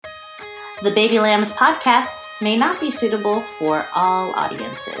The Baby Lambs podcast may not be suitable for all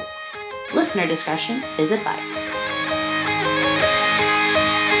audiences. Listener discretion is advised.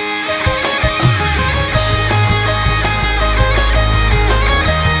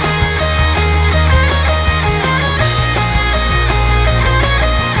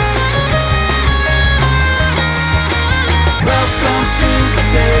 Welcome to the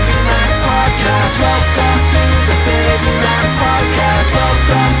Baby Lambs podcast. Welcome to the Baby Lambs podcast.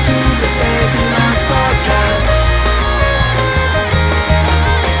 Welcome to the Baby Lambs podcast.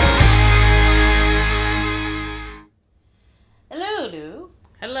 Hello, Lou.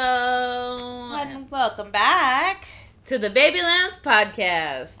 Hello. And welcome back. To the Baby Lambs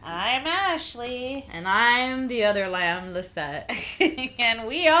podcast. I'm Ashley. And I'm the other lamb, Lisette. And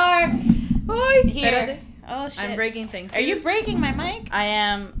we are here. Oh, shit. I'm breaking things. Are you breaking my mic? I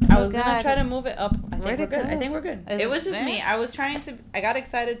am. Oh, I was going God. to try to move it up. I think Where'd we're it good. go? I think we're good. Is It it was just there? me. I was trying to... I got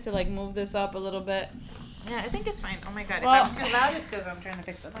excited to, like, move this up a little bit. Yeah, I think it's fine. Oh, my God. Well- if I'm too loud, it's because I'm trying to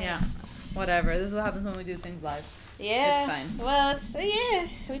fix it. Yeah. Whatever. This is what happens when we do things live. Yeah. It's fine. Well, yeah,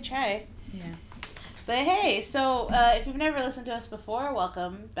 we try. Yeah. But hey, so if you've never listened to us before,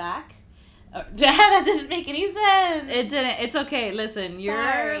 welcome back. That didn't make any sense. It didn't. It's okay. Listen, you're,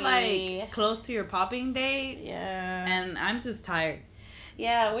 Sorry. like, close to your popping date. Yeah. And I'm just tired.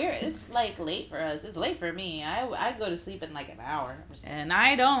 Yeah, it's like late for us. It's late for me. I go to sleep in like an hour. And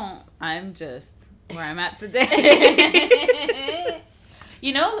I don't. I'm just where I'm at today.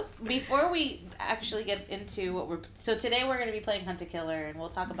 You know, before we actually get into so today we're going to be playing Hunt a Killer, and we'll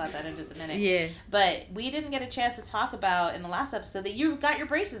talk about that in just a minute. Yeah. But we didn't get a chance to talk about in the last episode that you got your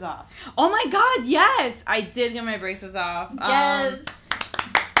braces off. Oh my God, yes! I did get my braces off. Yes.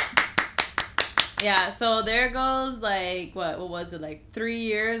 Yeah, so there goes, like, what was it, like 3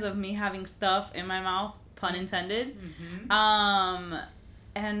 years of me having stuff in my mouth, pun intended. Mm-hmm.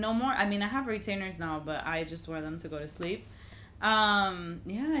 And no more. I mean, I have retainers now, but I just wear them to go to sleep.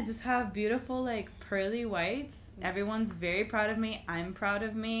 Yeah, I just have beautiful, like, pearly whites. Everyone's very proud of me. I'm proud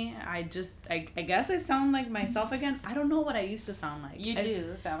of me. I guess I sound like myself again. I don't know what I used to sound like. You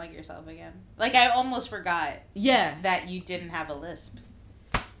do sound like yourself again. Like, I almost forgot Yeah. that you didn't have a lisp.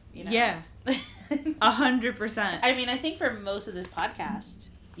 You know? Yeah. 100%. I mean, I think for most of this podcast,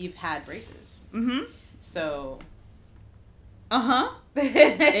 you've had braces. Mm-hmm. So... Uh-huh.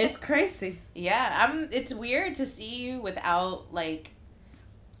 It's crazy. Yeah, it's weird to see you without, like,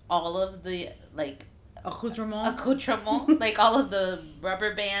 all of the, like... Accoutrement. Like, all of the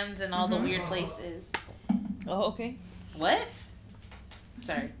rubber bands and all the weird places. Oh, okay. What?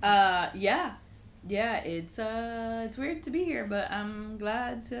 Sorry. Yeah. Yeah, it's weird to be here, but I'm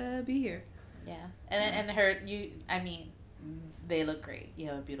glad to be here. Yeah. And I mean, they look great. You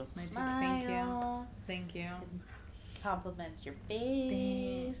have a beautiful Thank smile. you. Thank you. Compliments your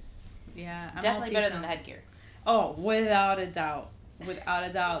face. Yeah. Definitely better than the headgear. Oh, without a doubt. Without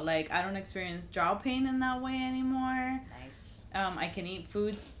a doubt. Like, I don't experience jaw pain in that way anymore. Nice. I can eat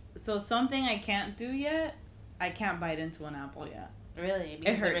foods. So something I can't do yet, I can't bite into an apple yet. Really?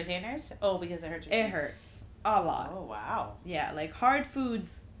 Because hurts. of the retainers? Oh, because it hurts your It teeth. hurts. A lot. Oh, wow. Yeah, like, hard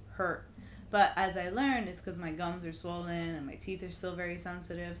foods hurt. But as I learned, it's because my gums are swollen and my teeth are still very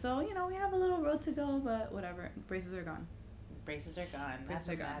sensitive. So, you know, we have a little road to go, but whatever. Braces are gone. Braces are gone. That's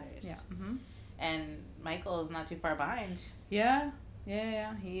what matters. Yeah. Mm-hmm. And Michael's not too far behind. Yeah.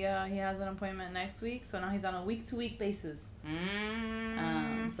 He has an appointment next week, so now he's on a week-to-week basis.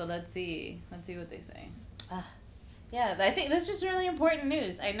 So let's see what they say. Yeah, I think that's just really important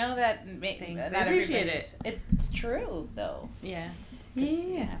news. I know that Thanks. not I appreciate everybody- It's true, though. Yeah. 'Cause,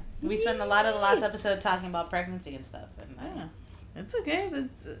 yeah. We spent a lot of the last episode talking about pregnancy and stuff. And Yeah. It's okay.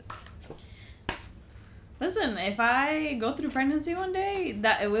 Listen, if I go through pregnancy one day,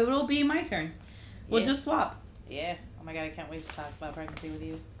 that it will be my turn. We'll just swap. Yeah. Oh my God, I can't wait to talk about pregnancy with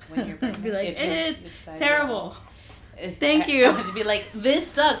you when you're pregnant. Be like, If you it's decide terrible. to. Thank you. I want to be like, this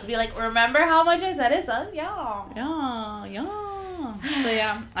sucks. Be like, remember how much I said it sucks? Yeah. Yeah. So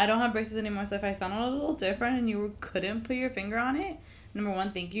yeah, I don't have braces anymore. So if I sound a little different and you couldn't put your finger on it, number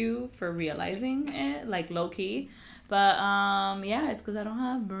one, thank you for realizing it, like low key. But yeah, it's because I don't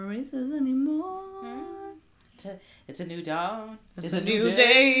have braces anymore. It's a new dawn. It's a new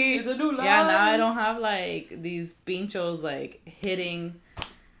day. It's a new life. Yeah, now I don't have like these pinchos like hitting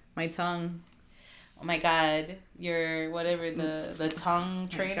my tongue. Oh my God, your whatever the tongue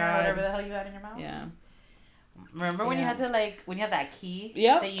trainer, God. whatever the hell you had in your mouth. Yeah. Remember when you had to when you had that key?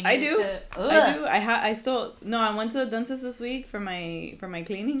 Yep, that you I needed do. To, I do. I still I went to the dentist this week for my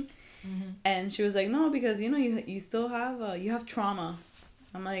cleaning, and she was like, no, because you know you still have you have trauma.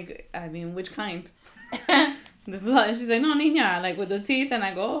 I'm like, I mean, which kind? This is a lot. And she's like, no, niña, like with the teeth. And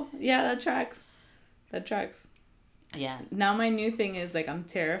I go, oh, yeah, that tracks. That tracks. Yeah. Now my new thing is, like, I'm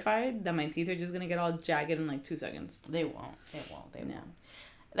terrified that my teeth are just going to get all jagged in, like, 2 seconds. They won't.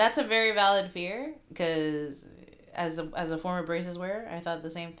 That's a very valid fear, because as a former braces wearer, I thought the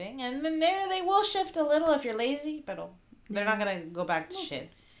same thing. And then they will shift a little if you're lazy, but they're not going to go back to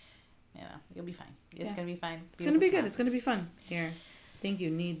shit. You know, you'll be fine. It's going to be fine. It's going to be good. It's going to be fun. Here. Think you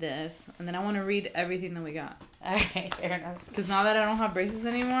need this. And then I want to read everything that we got. All right, fair enough. Because now that I don't have braces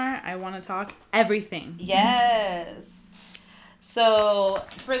anymore, I want to talk everything. Yes. So,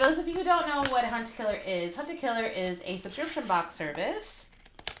 for those of you who don't know what Hunt a Killer is a subscription box service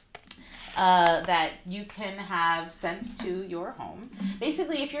that you can have sent to your home.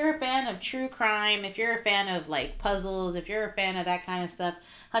 Basically, if you're a fan of true crime, if you're a fan of, like, puzzles, if you're a fan of that kind of stuff,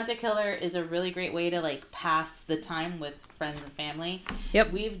 Hunt a Killer is a really great way to, like, pass the time with friends and family.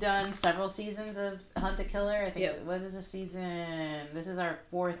 Yep. We've done several seasons of Hunt a Killer. I think, what is the season? This is our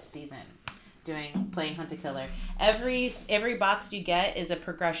 4th season playing Hunt a Killer. Every box you get is a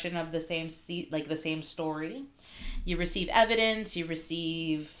progression of the same the same story. You receive evidence, you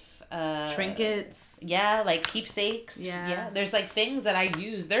receive trinkets. Yeah, like keepsakes. Yeah. There's like things that I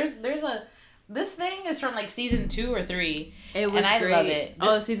use. This thing is from like season 2 or 3. It was and I great. love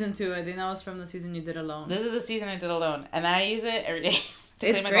it. Season 2. I think that was from the season you did alone. This is the season I did alone, and I use it every day to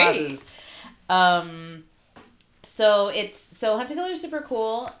it's clean my great. glasses. So Hunt a Killer is super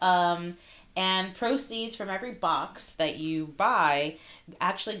cool. And proceeds from every box that you buy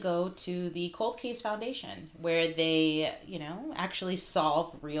actually go to the Cold Case Foundation, where they, actually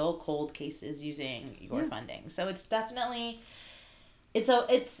solve real cold cases using your funding. So it's definitely it's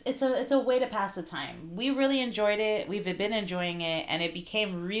a way to pass the time. We really enjoyed it. We've been enjoying it, and it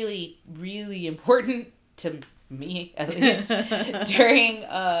became really, really important to me, at least, during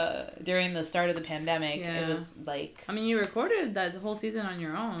the start of the pandemic. It was like, I mean, you recorded that whole season on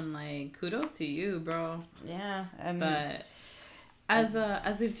your own. Like, kudos to you, bro. Yeah. But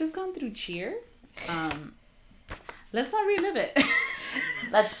as we've just gone through Cheer, let's not relive it.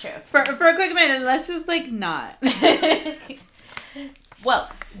 That's true. For a quick minute, let's just not. Well,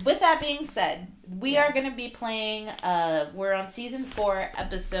 with that being said, we are going to be playing, we're on season 4,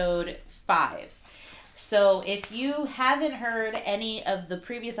 episode 5. So if you haven't heard any of the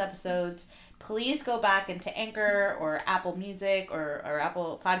previous episodes, please go back into Anchor or Apple Music or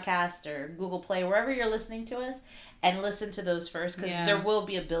Apple Podcast or Google Play, wherever you're listening to us, and listen to those first, because there will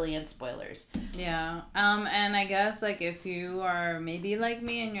be a billion spoilers. Yeah. And I guess, if you are maybe like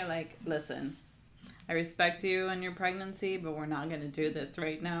me and you're like, listen, I respect you and your pregnancy, but we're not going to do this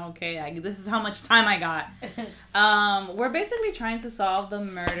right now, okay? This is how much time I got. We're basically trying to solve the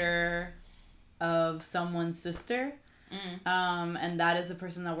murder of someone's sister. And that is a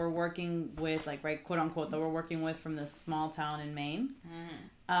person that we're working with, quote unquote, that we're working with from this small town in Maine.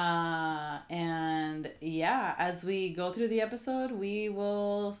 And as we go through the episode, we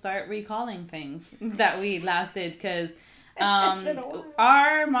will start recalling things that we last did, because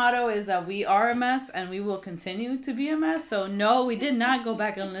our motto is that we are a mess and we will continue to be a mess. So no, we did not go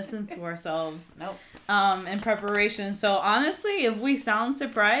back and listen to ourselves. Nope. In preparation. So honestly, if we sound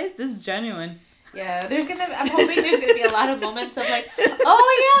surprised, this is genuine. Yeah, I'm hoping there's gonna be a lot of moments of like, oh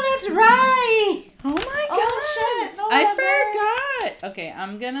yeah, that's right. Oh my god. Oh shit. No, I forgot. Okay,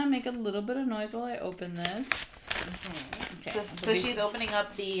 I'm gonna make a little bit of noise while I open this. Okay. So she's opening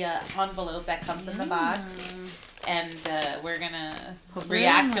up the envelope that comes in the box, and we're gonna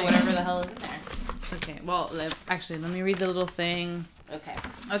react to whatever the hell is in there. Okay, well, actually, let me read the little thing.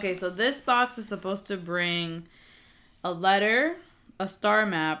 Okay, so this box is supposed to bring a letter, a star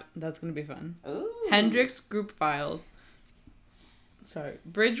map. That's going to be fun. Ooh. Hendrix group files.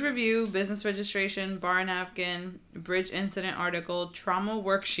 Bridge review, business registration, bar napkin, bridge incident article, trauma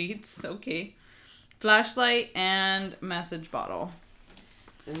worksheets. Okay. Flashlight and message bottle.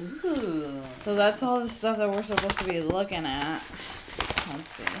 Ooh. So that's all the stuff that we're supposed to be looking at.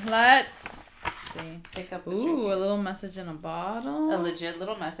 Let's see. Pick up the a little message in a bottle. A legit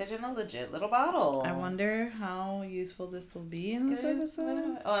little message in a legit little bottle. I wonder how useful this will be in this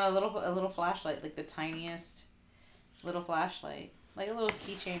episode. Oh, a little flashlight, like the tiniest little flashlight. Like a little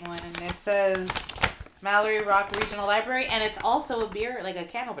keychain one. And it says Mallory Rock Regional Library, and it's also a beer, like a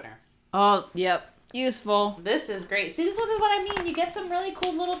can opener. Oh, yep. Useful. This is great. See, this is what I mean. You get some really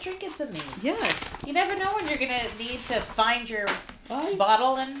cool little trinkets in these. Yes. You never know when you're going to need to find your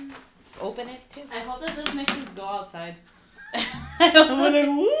bottle and open it, too. I hope that this makes us go outside. Oh,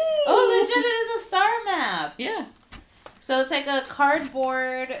 legit, it is a star map. Yeah. So it's like a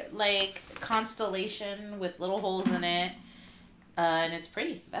cardboard, constellation with little holes in it. And it's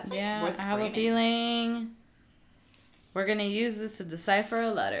pretty. That's worth I have framing. a feeling We're gonna use this to decipher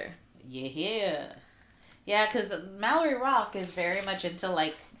a letter. Yeah. Yeah, because Mallory Rock is very much into,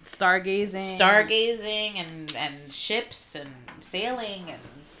 like, Stargazing and ships and sailing and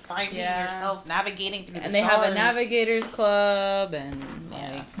finding Yeah. yourself, navigating through the and stars. they have a navigators club and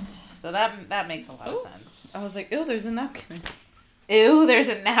Yeah. like So that makes a lot of Ooh. sense. I was like, ew, there's a napkin. Ew, there's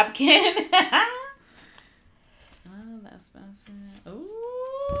a napkin. Oh, that's fascinating.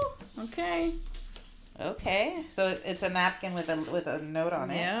 Ooh, okay. Okay, so it's a napkin with a note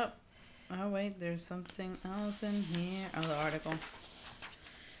on it. Yep. Oh wait, there's something else in here. Oh, the article.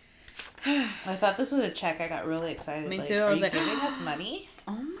 I thought this was a check. I got really excited. Me like, too. I Are was you like, giving us money?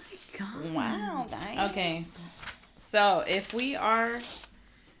 Oh my god. Wow, nice. Okay. So if we are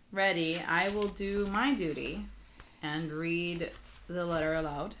ready, I will do my duty and read the letter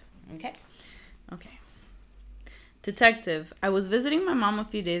aloud. Okay. Okay. Detective, I was visiting my mom a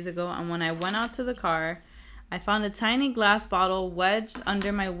few days ago, and when I went out to the car, I found a tiny glass bottle wedged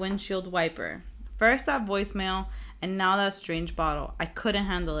under my windshield wiper. First that voicemail, and now that strange bottle. I couldn't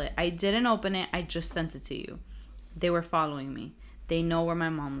handle it. I didn't open it, I just sent it to you. They were following me. They know where my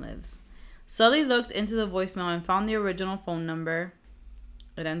mom lives. Sully looked into the voicemail and found the original phone number.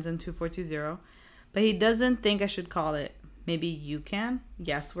 It ends in 2420. But he doesn't think I should call it. Maybe you can?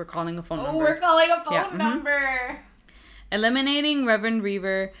 Yes, we're calling a phone number. Oh, we're calling a phone Yeah, mhm. number. Eliminating Reverend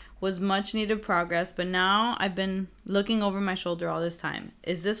Reaver was much needed progress, but now I've been looking over my shoulder all this time.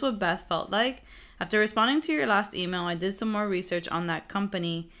 Is this what Beth felt like? After responding to your last email, I did some more research on that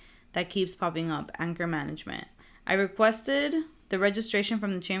company that keeps popping up, Anchor Management. I requested the registration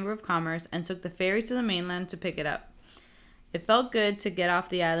from the Chamber of Commerce and took the ferry to the mainland to pick it up. It felt good to get off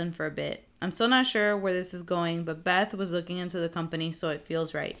the island for a bit. I'm still not sure where this is going, but Beth was looking into the company, so it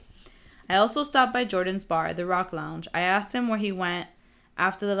feels right. I also stopped by Jordan's bar, the Rock Lounge. I asked him where he went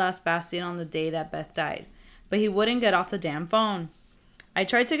after the last Bastion on the day that Beth died, but he wouldn't get off the damn phone. I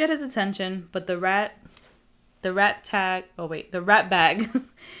tried to get his attention, but the rat bag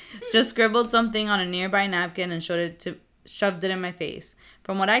just scribbled something on a nearby napkin and shoved it in my face.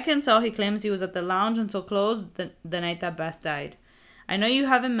 From what I can tell, he claims he was at the lounge until closed the night that Beth died. I know you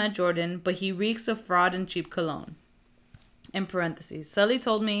haven't met Jordan, but he reeks of fraud and cheap cologne. In parentheses, Sully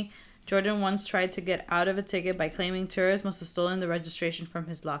told me Jordan once tried to get out of a ticket by claiming tourists must have stolen the registration from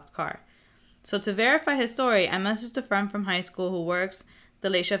his locked car. So to verify his story, I messaged a friend from high school who works the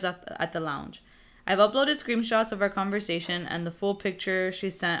late shift at the lounge. I've uploaded screenshots of our conversation and the full picture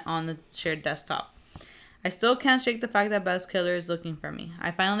she sent on the shared desktop. I still can't shake the fact that Beth's killer is looking for me.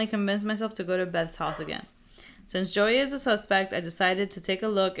 I finally convinced myself to go to Beth's house again. Since Joey is a suspect, I decided to take a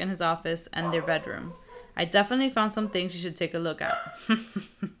look in his office and their bedroom. I definitely found some things you should take a look at.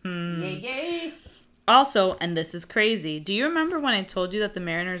 Yay. Also, and this is crazy, do you remember when I told you that the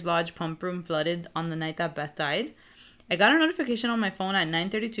Mariners Lodge pump room flooded on the night that Beth died? I got a notification on my phone at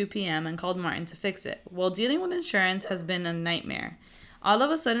 9:32 p.m. and called Martin to fix it. Well, dealing with insurance has been a nightmare. All of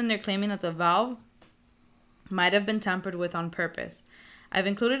a sudden, they're claiming that the valve might have been tampered with on purpose. I've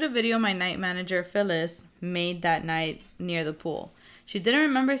included a video my night manager, Phyllis, made that night near the pool. She didn't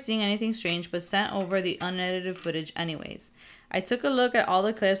remember seeing anything strange, but sent over the unedited footage anyways. I took a look at all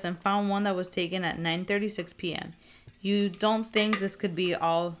the clips and found one that was taken at 9:36 p.m. You don't think this could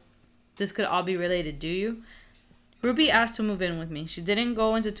all be related, do you? Ruby asked to move in with me. She didn't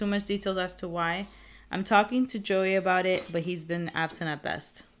go into too much details as to why. I'm talking to Joey about it, but he's been absent at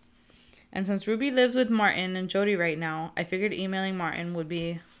best. And since Ruby lives with Martin and Jody right now, I figured emailing Martin would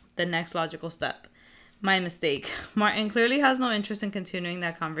be the next logical step. My mistake. Martin clearly has no interest in continuing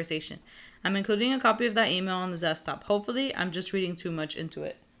that conversation. I'm including a copy of that email on the desktop. Hopefully, I'm just reading too much into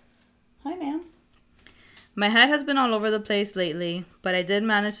it. Hi, ma'am. My head has been all over the place lately, but I did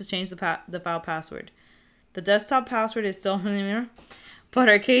manage to change the file password. The desktop password is still but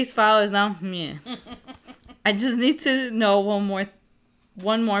our case file is now I just need to know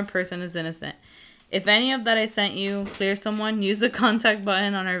one more person is innocent. If any of that I sent you clear someone, use the contact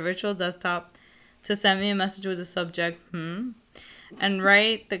button on our virtual desktop to send me a message with the subject, and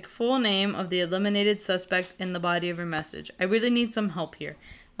write the full name of the eliminated suspect in the body of your message. I really need some help here.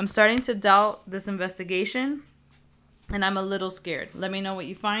 I'm starting to doubt this investigation, and I'm a little scared. Let me know what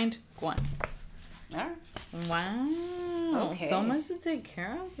you find. Go on. All right. Wow. Okay. So much to take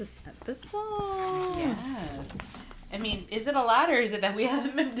care of this episode. Yes. I mean, is it a lot, or is it that we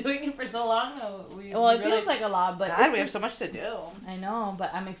haven't been doing it for so long? It feels like a lot, but God, we have so much to do. I know,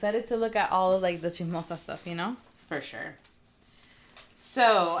 but I'm excited to look at all of like the chismosa stuff, you know? For sure.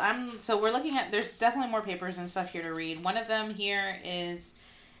 So we're looking at, there's definitely more papers and stuff here to read. One of them here is,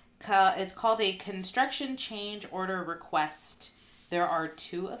 it's called a construction change order request. There are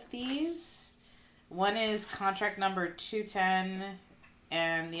 2 of these. One is contract number 210,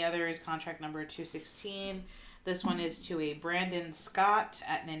 and the other is contract number 216. This one is to a Brandon Scott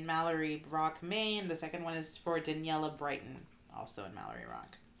in Mallory Rock, Maine. The second one is for Daniela Brighton, also in Mallory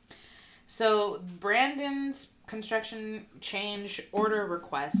Rock. So Brandon's construction change order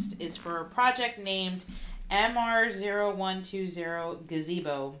request is for a project named MR0120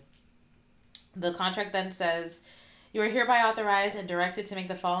 Gazebo. The contract then says, you are hereby authorized and directed to make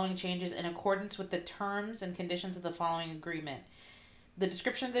the following changes in accordance with the terms and conditions of the following agreement. The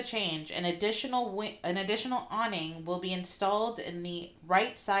description of the change: an additional awning will be installed in the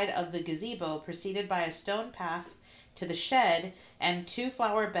right side of the gazebo, preceded by a stone path to the shed and 2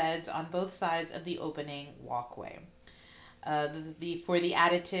 flower beds on both sides of the opening walkway. For the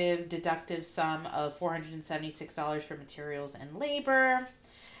additive deductive sum of $476 for materials and labor.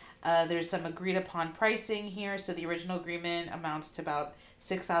 There's some agreed upon pricing here. So the original agreement amounts to about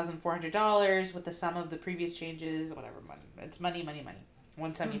 $6,400 with the sum of the previous changes, whatever. It's money.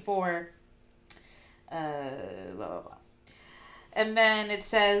 174. Blah, blah, blah. And then it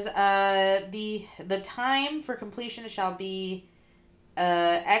says the time for completion shall be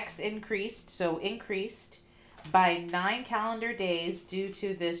increased by 9 calendar days due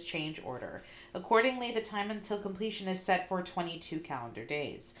to this change order. Accordingly, the time until completion is set for 22 calendar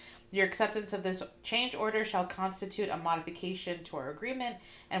days. Your acceptance of this change order shall constitute a modification to our agreement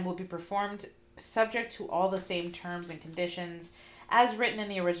and will be performed subject to all the same terms and conditions as written in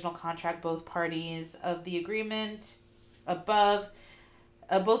the original contract. Both parties of the agreement above,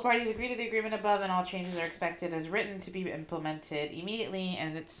 both parties agree to the agreement above, and all changes are expected as written to be implemented immediately.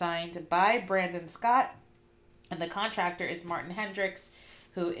 And it's signed by Brandon Scott, and the contractor is Martin Hendricks,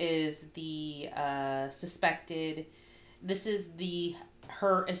 who is the suspected. This is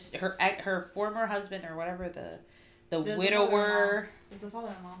her former husband or whatever, the widower. This is the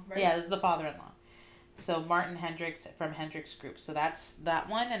father-in-law, right? Yeah, this is the father-in-law. So Martin Hendricks from Hendricks Group. So that's that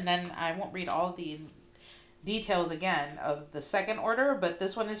one, and then I won't read all the details again of the second order, but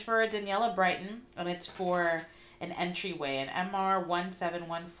this one is for Daniela Brighton, and it's for an entryway, an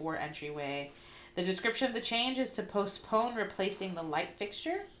MR1714 entryway. The description of the change is to postpone replacing the light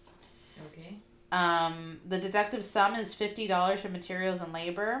fixture. Okay. The deductive sum is $50 for materials and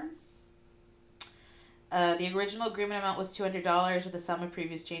labor. The original agreement amount was $200 with the sum of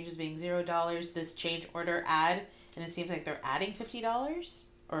previous changes being $0. This change order and it seems like they're adding $50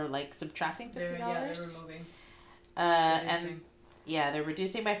 or like subtracting $50. They're removing. They're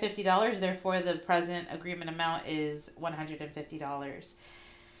reducing by $50. Therefore, the present agreement amount is $150.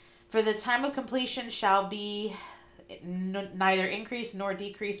 For the time of completion shall be neither increased nor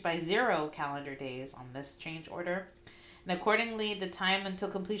decreased by 0 calendar days on this change order. And accordingly, the time until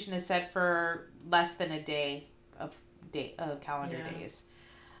completion is set for less than a day of calendar days.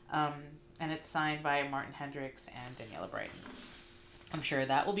 And it's signed by Martin Hendricks and Daniela Brighton. I'm sure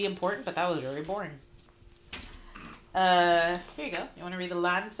that will be important, but that was very boring. Here you go. You want to read the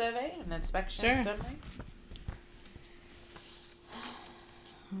land survey and the inspection summary?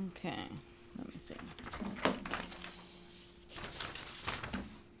 Okay. Let me see.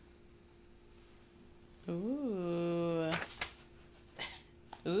 Ooh.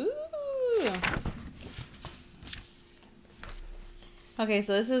 Okay,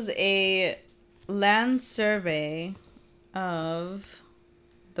 so this is a land survey of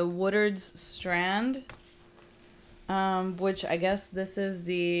the Woodard's Strand, which I guess this is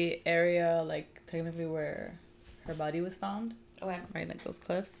the area, like, technically where her body was found. Okay. Right, like those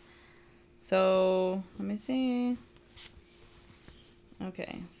cliffs. So, let me see.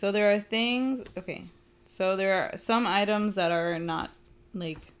 Okay, so there are things... Okay, so there are some items that are not,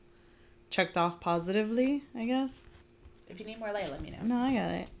 like, checked off positively, I guess. If you need more light, let me know. No, I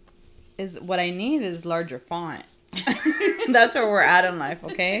got it. What I need is larger font. That's where we're at in life,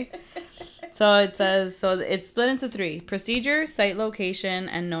 okay? So it says, so it's split into 3. Procedure, site location,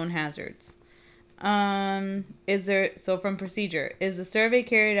 and known hazards. From procedure, is the survey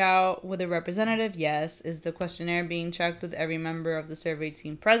carried out with a representative? Yes. Is the questionnaire being checked with every member of the survey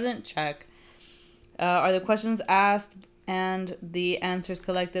team present? Check. Are the questions asked and the answers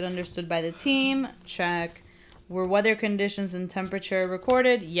collected understood by the team? Check. Were weather conditions and temperature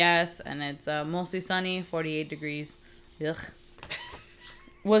recorded? Yes. And it's mostly sunny, 48 degrees. Ugh.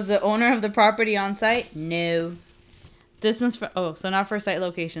 Was the owner of the property on site? No. Distance from... Oh, so not for site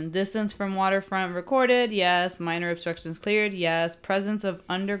location. Distance from waterfront recorded? Yes. Minor obstructions cleared? Yes. Presence of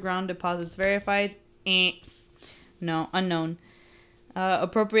underground deposits verified? No. Unknown.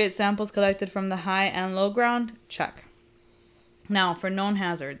 Appropriate samples collected from the high and low ground? Check. Now, for known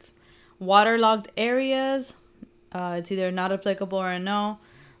hazards. Waterlogged areas... it's either not applicable or a no.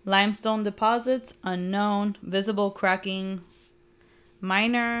 Limestone deposits, unknown. Visible cracking,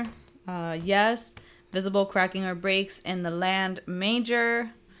 minor, yes. Visible cracking or breaks in the land,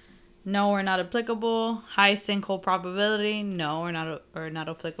 major. No or not applicable. High sinkhole probability, no or not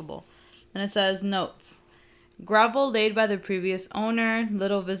applicable. And it says notes. Gravel laid by the previous owner,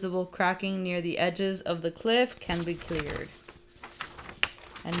 little visible cracking near the edges of the cliff, can be cleared.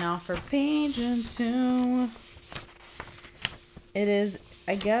 And now for page 2. It is,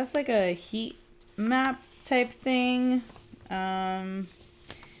 I guess, like a heat map type thing. And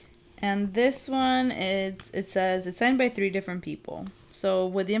this one, it says it's signed by 3 different people. So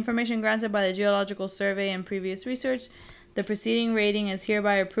with the information granted by the Geological Survey and previous research, the preceding rating is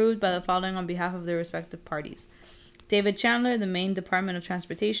hereby approved by the following on behalf of their respective parties. David Chandler, the Maine Department of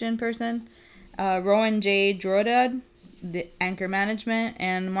Transportation person. Rowan J. Jordan, the Anchor Management.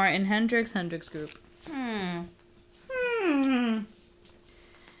 And Martin Hendricks, Hendricks Group. And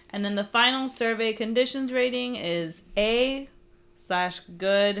then the final survey conditions rating is A/good.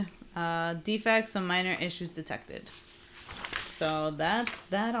 Defects and minor issues detected. So that's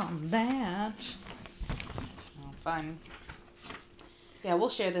that on that. Oh, fun. Yeah, we'll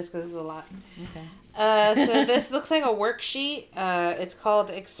share this because it's a lot. Okay. So this looks like a worksheet. It's called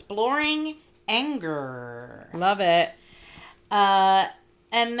Exploring Anger. Love it. And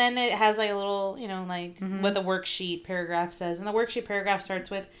then it has like a little, what the worksheet paragraph says. And the worksheet paragraph starts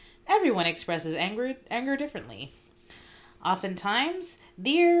with, everyone expresses anger differently. Oftentimes,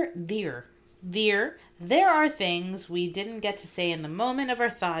 there are things we didn't get to say in the moment of our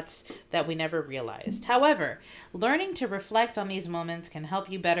thoughts that we never realized. However, learning to reflect on these moments can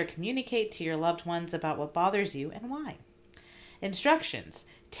help you better communicate to your loved ones about what bothers you and why. Instructions.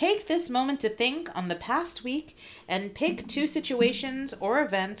 Take this moment to think on the past week and pick 2 situations or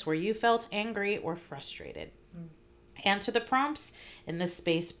events where you felt angry or frustrated. Answer the prompts in the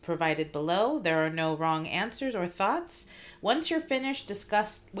space provided below. There are no wrong answers or thoughts. Once you're finished,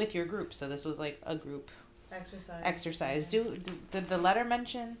 discuss with your group. So this was like a group exercise. Did the letter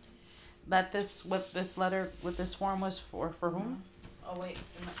mention that this form was for whom? Oh wait,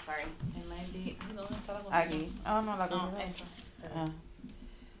 sorry. It might be. Aquí. Oh no, la cosa.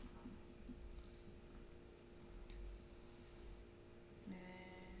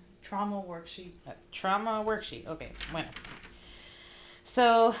 Trauma worksheets. Trauma worksheet. Okay, bueno.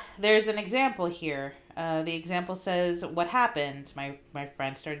 So there's an example here. The example says, what happened? My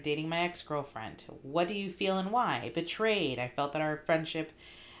friend started dating my ex-girlfriend. What do you feel and why? Betrayed. I felt that our friendship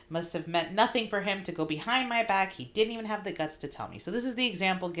must have meant nothing for him to go behind my back. He didn't even have the guts to tell me. So this is the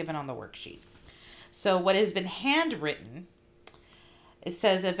example given on the worksheet. So what has been handwritten, it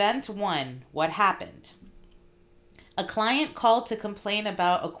says, event 1, what happened? A client called to complain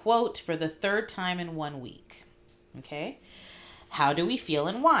about a quote for the 3rd time in 1 week. Okay? How do we feel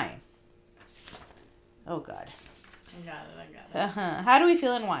and why? Oh, God. I got it. How do we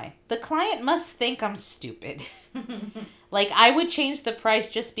feel and why? The client must think I'm stupid. Like, I would change the price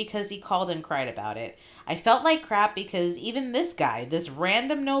just because he called and cried about it. I felt like crap because even this guy, this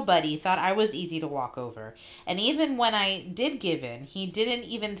random nobody, thought I was easy to walk over. And even when I did give in, he didn't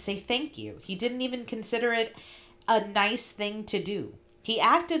even say thank you. He didn't even consider it a nice thing to do. He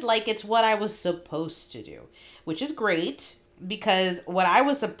acted like it's what I was supposed to do, which is great because what I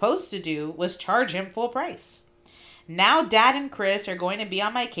was supposed to do was charge him full price. Now Dad and Chris are going to be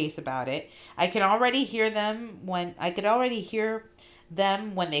on my case about it. I could already hear them when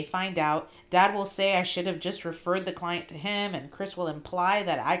they find out. Dad will say I should have just referred the client to him, and Chris will imply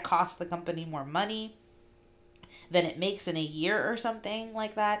that I cost the company more money than it makes in a year or something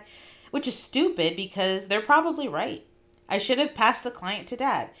like that, which is stupid because they're probably right. I should have passed the client to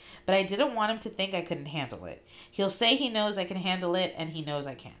Dad, but I didn't want him to think I couldn't handle it. He'll say he knows I can handle it, and he knows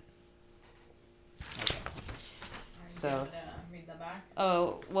I can. Okay. So, read the back.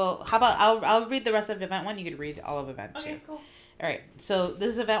 oh, well, how about I'll read the rest of event 1. You could read all of event 2. Okay, cool. All right. So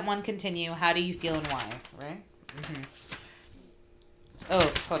this is event 1. Continue. How do you feel and why? Right. Mm-hmm.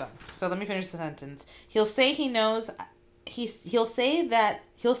 Oh, hold on. So let me finish the sentence. He'll say he knows. He'll say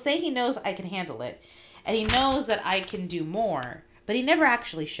he knows I can handle it, and he knows that I can do more. But he never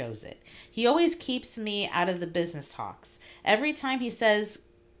actually shows it. He always keeps me out of the business talks. Everything he says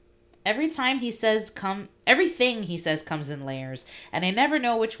comes in layers, and I never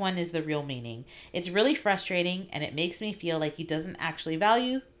know which one is the real meaning. It's really frustrating, and it makes me feel like he doesn't actually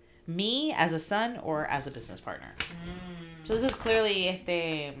value me as a son or as a business partner. So this is clearly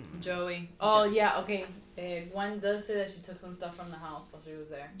Joey. Oh, yeah, okay. One does say that she took some stuff from the house while she was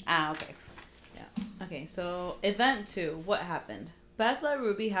there. Okay. Yeah. Okay, so event 2. What happened? Beth let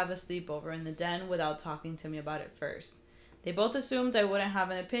Ruby have a sleepover in the den without talking to me about it first. They both assumed I wouldn't have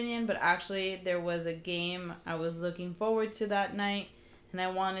an opinion, but actually there was a game I was looking forward to that night, and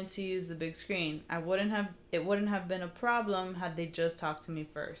I wanted to use the big screen. It wouldn't have been a problem had they just talked to me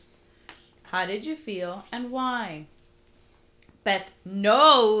first. How did you feel and why? Beth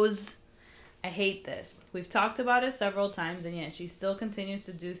knows I hate this. We've talked about it several times, and yet she still continues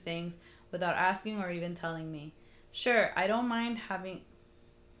to do things without asking or even telling me. Sure, I don't mind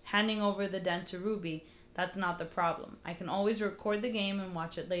handing over the den to Ruby. That's not the problem. I can always record the game and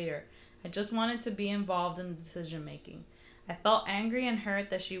watch it later. I just wanted to be involved in the decision making. I felt angry and hurt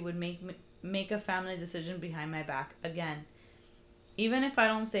that she would make a family decision behind my back again. Even if I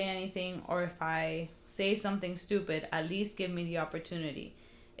don't say anything, or if I say something stupid, at least give me the opportunity.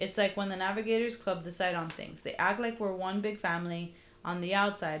 It's like when the Navigators Club decide on things. They act like we're one big family on the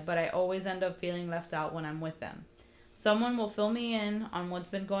outside, but I always end up feeling left out when I'm with them. Someone will fill me in on what's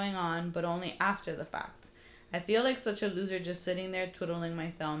been going on, but only after the fact. I feel like such a loser just sitting there twiddling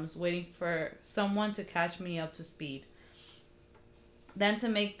my thumbs, waiting for someone to catch me up to speed. Then to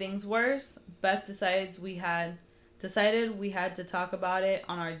make things worse, Beth decided we had to talk about it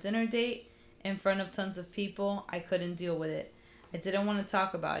on our dinner date in front of tons of people. I couldn't deal with it. I didn't want to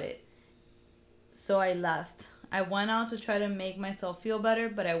talk about it. So I left. I went out to try to make myself feel better,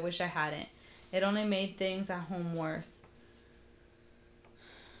 but I wish I hadn't. It only made things at home worse.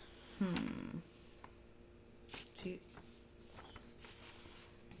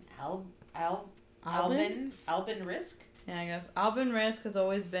 Albin Risk? Yeah, I guess. Albin Risk has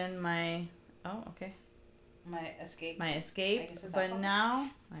always been my... Oh, okay. My escape. My escape. I guess it's But Albin. now...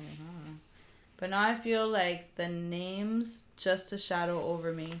 I don't know. But now I feel like the name's just a shadow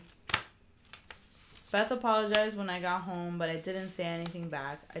over me. Beth apologized when I got home, but I didn't say anything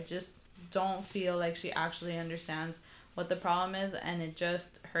back. I just don't feel like she actually understands what the problem is, and it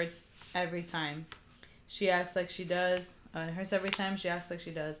just hurts every time. She acts like she does. It hurts every time she acts like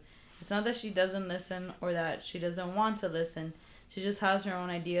she does. It's not that she doesn't listen or that she doesn't want to listen. She just has her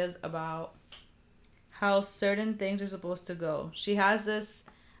own ideas about how certain things are supposed to go. She has this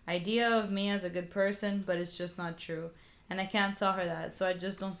idea of me as a good person, but it's just not true. And I can't tell her that, so I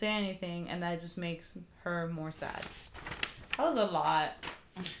just don't say anything, and that just makes her more sad. That was a lot.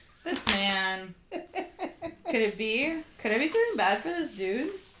 This man. Could I be feeling bad for this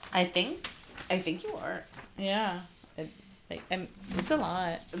dude? I think you are. Yeah. It's a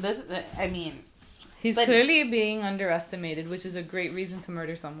lot. He's Clearly being underestimated, which is a great reason to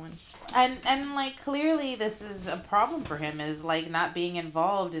murder someone. And like clearly this is a problem for him, is like not being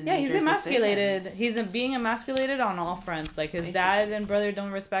involved in He's major emasculated. decisions. He's being emasculated on all fronts. Like his dad and brother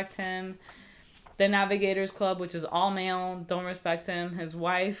don't respect him. The Navigators Club, which is all male, don't respect him. His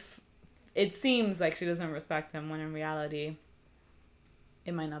wife, it seems like she doesn't respect him, when in reality,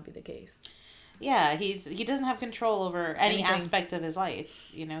 it might not be the case. Yeah, he doesn't have control over any Anything. aspect of his life.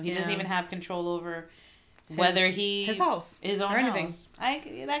 You know, he doesn't Yeah. even have control over whether his house, his own or anything. house. I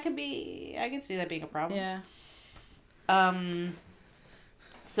could see that being a problem. Yeah.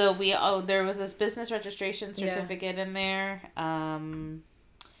 So there was this business registration certificate in there.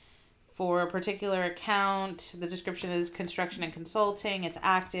 For a particular account, the description is construction and consulting. It's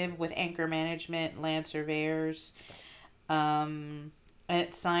active with Anchor Management, Land Surveyors.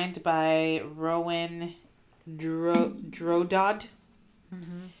 It's signed by Rowan Drodod.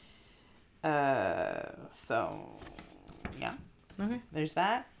 So, yeah. Okay. There's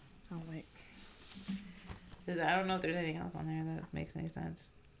that. Oh, wait. I don't know if there's anything else on there that makes any sense.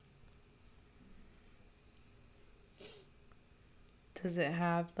 Does it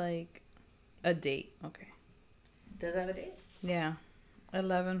have, like, a date? Okay. Does it have a date? Yeah.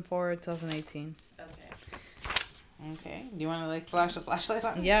 11/4/2018. Okay. Do you want to, like, flash a flashlight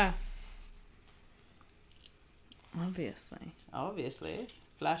on it? Yeah. Obviously. Obviously.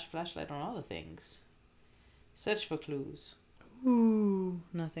 Flashlight on all the things. Search for clues. Ooh.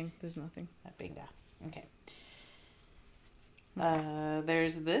 Nothing. There's nothing. Bingo. Okay.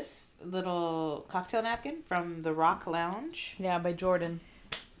 There's this little cocktail napkin from the Rock Lounge. Yeah, by Jordan.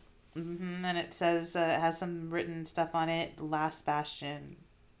 And it says, it has some written stuff on it. Last Bastion,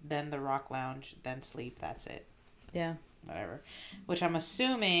 then the Rock Lounge, then Sleep. That's it. Yeah. Whatever. Which I'm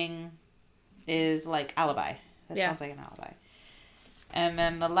assuming is like alibi. That sounds like an alibi. And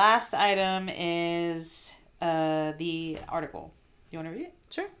then the last item is the article. You want to read it?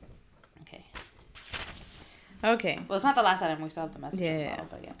 Sure. Okay. Okay. Well, it's not the last item. We still have the message. Yeah.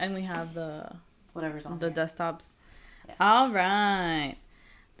 Involved, but yeah. And we have the Whatever's on the there. desktops. Yeah. All right.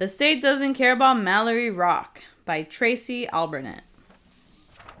 The State Doesn't Care About Mallory Rock by Tracy Albernet.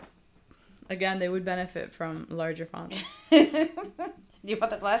 Again, they would benefit from larger fonts. You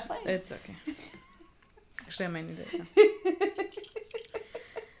want the flashlight? It's okay. Actually, I might need it now.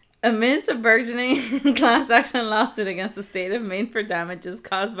 Amidst a burgeoning class action lawsuit against the state of Maine for damages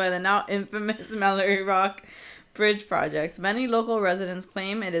caused by the now infamous Mallory Rock Bridge project, many local residents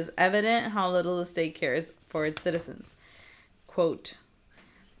claim it is evident how little the state cares for its citizens. Quote,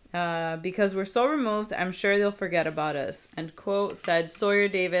 because we're so removed, I'm sure they'll forget about us, end quote, said Sawyer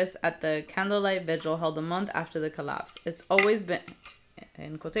Davis at the candlelight vigil held a month after the collapse. It's always been,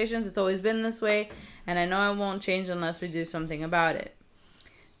 in quotations, it's always been this way, and I know it won't change unless we do something about it.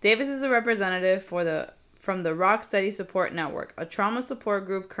 Davis is a representative from the Rock Steady Support Network, a trauma support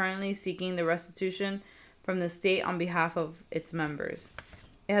group currently seeking the restitution from the state on behalf of its members.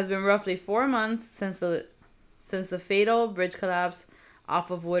 It has been roughly 4 months since the fatal bridge collapse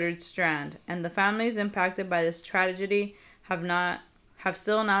off of Woodard Strand, and the families impacted by this tragedy have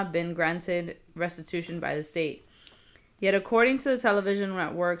still not been granted restitution by the state. Yet, according to the television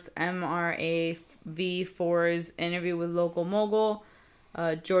network's MRAV4's interview with local mogul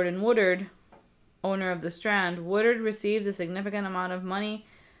Jordan Woodard, owner of the Strand, Woodard received a significant amount of money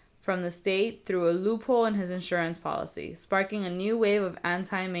from the state through a loophole in his insurance policy, sparking a new wave of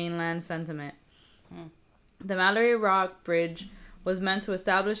anti-mainland sentiment. The Mallory Rock Bridge was meant to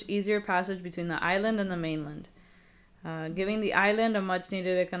establish easier passage between the island and the mainland, giving the island a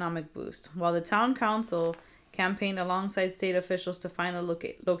much-needed economic boost. While the town council campaigned alongside state officials to find a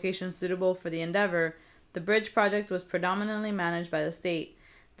location suitable for the endeavor, the bridge project was predominantly managed by the state.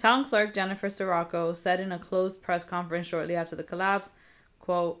 Town clerk Jennifer Sirocco said in a closed press conference shortly after the collapse,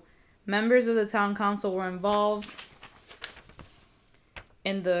 quote, members of the town council were involved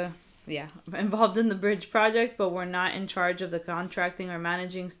in the bridge project, but were not in charge of the contracting or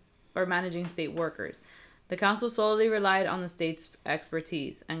managing state workers. The council solely relied on the state's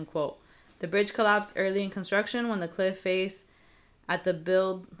expertise, end quote. The bridge collapsed early in construction when the cliff face at the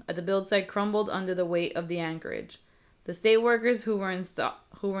build site crumbled under the weight of the anchorage. The state workers who were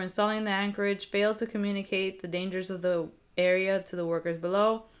installing the anchorage failed to communicate the dangers of the area to the workers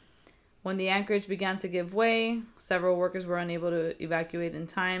below. When the anchorage began to give way, several workers were unable to evacuate in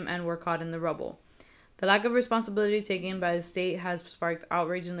time and were caught in the rubble. The lack of responsibility taken by the state has sparked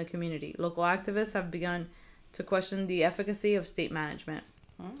outrage in the community. Local activists have begun to question the efficacy of state management.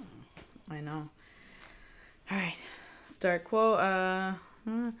 I know. All right. Start quote.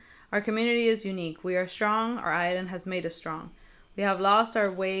 Our community is unique. We are strong. Our island has made us strong. We have lost our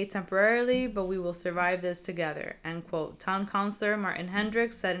way temporarily, but we will survive this together, end quote. Town Councilor Martin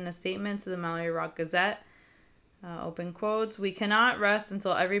Hendricks said in a statement to the Mallory Rock Gazette, open quotes, we cannot rest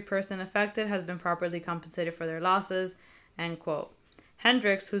until every person affected has been properly compensated for their losses, end quote.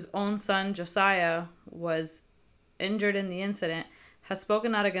 Hendricks, whose own son Josiah was injured in the incident, has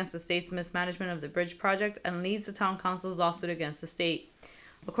spoken out against the state's mismanagement of the bridge project and leads the town council's lawsuit against the state.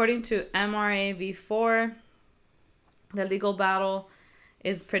 According to MRAV4, the legal battle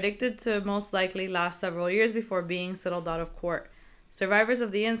is predicted to most likely last several years before being settled out of court. Survivors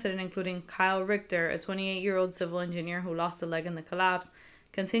of the incident, including Kyle Richter, a 28-year-old civil engineer who lost a leg in the collapse,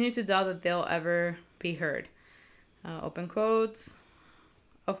 continue to doubt that they'll ever be heard. Open quotes.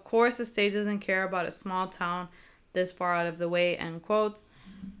 Of course, the state doesn't care about a small town this far out of the way, end quotes.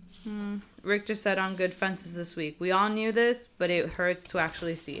 Richter said on Good Fences this week, we all knew this, but it hurts to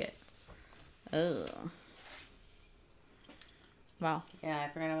actually see it. Ugh. Wow. Yeah, I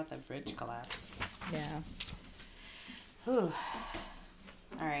forgot about the bridge collapse. Yeah. Whew.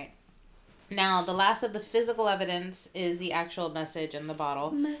 All right. Now, the last of the physical evidence is the actual message in the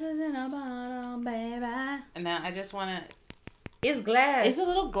bottle. Message in a bottle, baby. And now I just want to... It's glass. It's a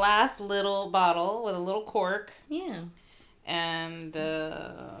little glass little bottle with a little cork. Yeah. And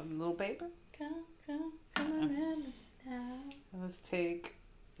little paper. Come on, Let's take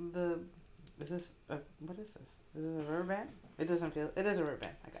the... Is this... what is this? Is this a rubber band? It doesn't feel... It is a rubber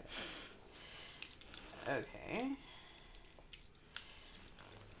band. I got it. Okay.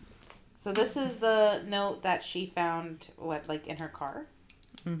 So this is the note that she found, in her car?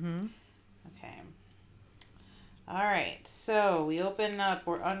 Mm-hmm. Okay. All right. So we open up.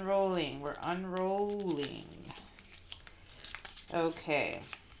 We're unrolling. Okay.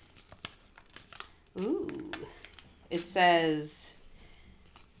 Ooh. It says,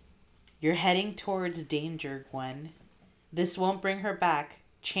 you're heading towards danger, Gwen. This won't bring her back.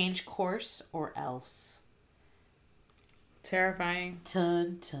 Change course or else. Terrifying.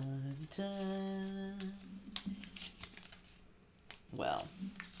 Dun, dun, dun. Well,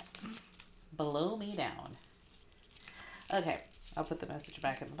 blow me down. Okay, I'll put the message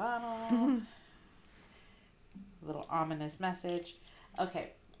back in the bottle. Little ominous message. Okay,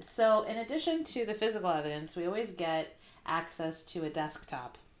 so in addition to the physical evidence, we always get access to a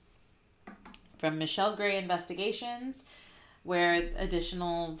desktop. from Michelle Gray Investigations, where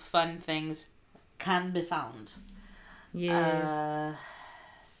additional fun things can be found. Yes.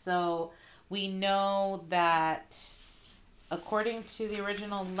 So we know that according to the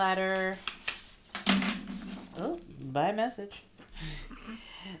original letter, by message,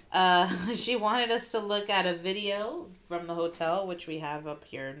 she wanted us to look at a video from the hotel, which we have up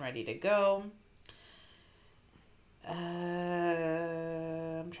here and ready to go.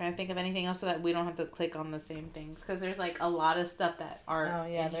 I'm trying to think of anything else so that we don't have to click on the same things, because there's like a lot of stuff that are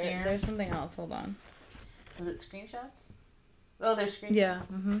in here. There's something else. Hold on. Was it screenshots? Oh, there's screenshots. Yeah.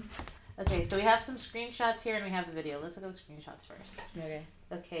 Mm-hmm. Okay, so we have some screenshots here and we have the video. Let's look at the screenshots first. Okay.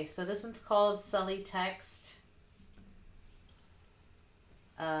 Okay, so this one's called Sully Text.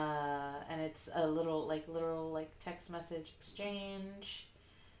 And it's a literal text message exchange.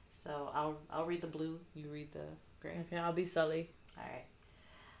 So I'll read the blue, you read the gray. Okay, I'll be Sully. All right.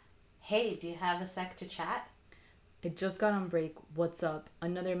 Hey, do you have a sec to chat? I just got on break. What's up?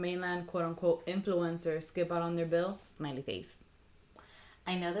 Another mainland quote-unquote influencer skip out on their bill? Smiley face.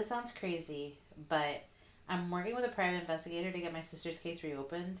 I know this sounds crazy, but I'm working with a private investigator to get my sister's case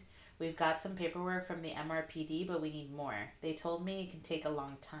reopened. We've got some paperwork from the MRPD, but we need more. They told me it can take a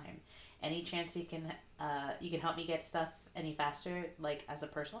long time. Any chance you can help me get stuff any faster, like as a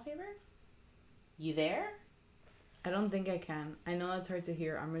personal favor? You there? I don't think I can. I know that's hard to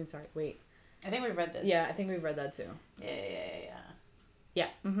hear. I'm really sorry. Wait. I think we've read this. Yeah, I think we've read that too. Yeah. Yeah.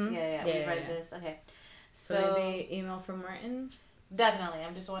 Mm-hmm. Yeah. We've read this. Okay. So maybe email from Martin? Definitely.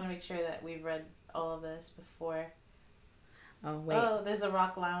 I just want to make sure that we've read all of this before. Oh, wait. Oh, there's a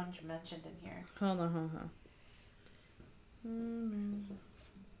rock lounge mentioned in here. Hold on.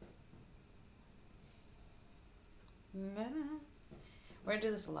 We're gonna do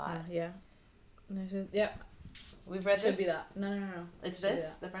this a lot. Yeah. Yeah. We've read Should this. be that. No. It's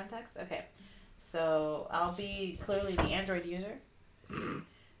this, the front text? Okay. So I'll be clearly the Android user.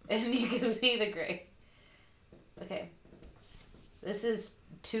 And you can be the gray. Okay. This is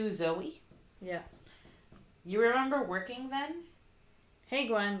to Zoe. Yeah. You remember working then? Hey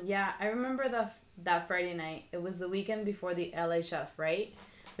Gwen, yeah, I remember that Friday night. It was the weekend before the LA Chef, right?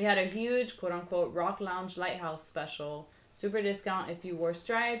 We had a huge quote-unquote Rock Lounge Lighthouse special. Super discount if you wore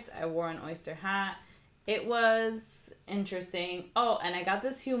stripes. I wore an oyster hat. It was interesting. Oh, and I got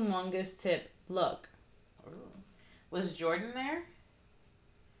this humongous tip. Look. Was Jordan there?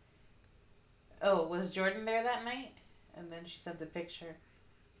 Oh, was Jordan there that night? And then she sent a picture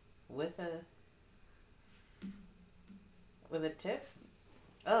with a tip.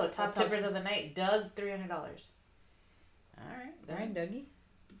 Oh, top tippers of the night. Doug, $300. All right, Dougie.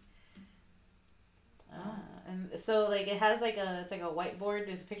 And so like it has it's like a whiteboard.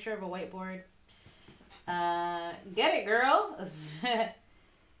 There's a picture of a whiteboard. Get it, girl.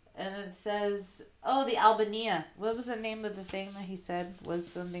 And it says, oh, the Albania. What was the name of the thing that he said was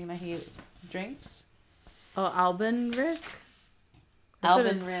something that he drinks? Oh, Alban Risk?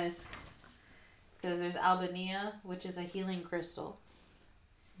 Alban Risk. Because there's Albania, which is a healing crystal.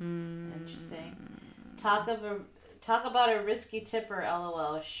 Interesting. Talk about a risky tipper,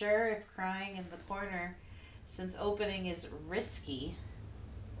 LOL. Sure, if crying in the corner since opening is risky.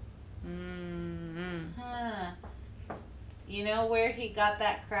 Huh. You know where he got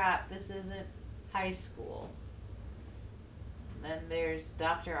that crap? This isn't high school. And then there's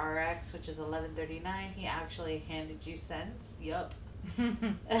Dr. RX, which is $11.39. He actually handed you cents. Yup.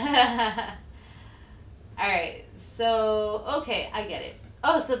 Alright, so, okay, I get it.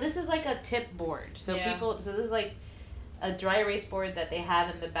 Oh, so this is like a tip board. So Yeah. this is like a dry erase board that they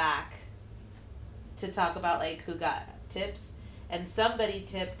have in the back to talk about like who got tips. And somebody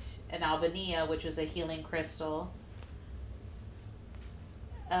tipped an Albania, which was a healing crystal.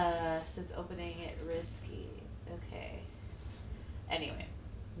 Since opening it risky. Okay. Anyway.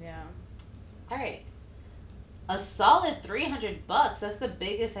 Yeah. Alright. A solid $300. That's the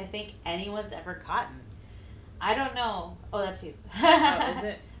biggest I think anyone's ever gotten. I don't know. Oh, that's you. Oh, is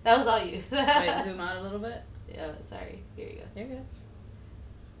it? That was all you. Wait, zoom out a little bit. Yeah, sorry. Here you go. You're good.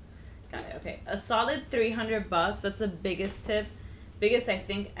 Got it. Okay. A solid $300. That's the biggest tip. Biggest I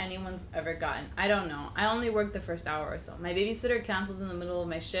think anyone's ever gotten. I don't know. I only worked the first hour or so. My babysitter canceled in the middle of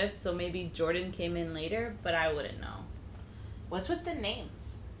my shift, so maybe Jordan came in later, but I wouldn't know. What's with the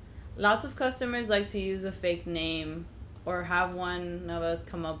names? Lots of customers like to use a fake name or have one of us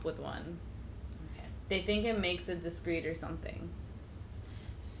come up with one. Okay. They think it makes it discreet or something.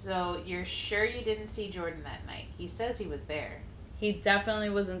 So you're sure you didn't see Jordan that night? He says he was there. He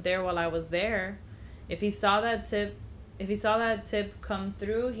definitely wasn't there while I was there. If he saw that tip come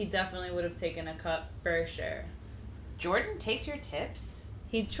through, he definitely would have taken a cut for sure. Jordan takes your tips?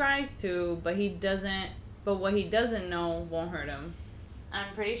 He tries to, but he doesn't. But what he doesn't know won't hurt him.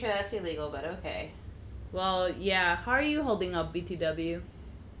 I'm pretty sure that's illegal, but okay. Well, yeah. How are you holding up, BTW?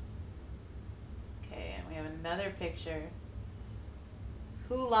 Okay, and we have another picture.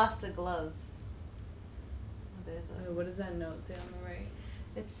 Who lost a glove? Oh, there's a... What does that note say on the right?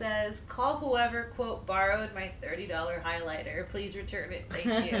 It says, call whoever, quote, borrowed my $30 highlighter. Please return it.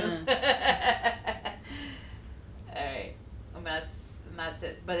 Thank you. Alright. And that's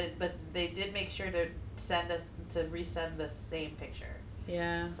it. But they did make sure to resend the same picture.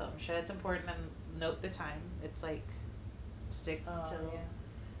 Yeah. So I'm sure it's important to note the time. It's like 6 till...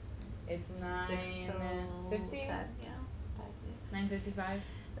 Yeah. It's 6 till 9:50? 10, yeah. 9:55.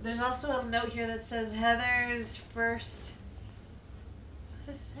 There's also a note here that says Heather's first... What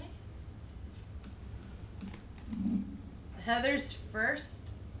does it say? Heather's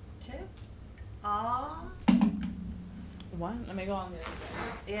first tip? Aw. What? Let me go on the other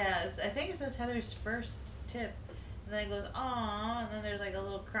side. Yeah, I think it says Heather's first tip. And then it goes, aw, and then there's like a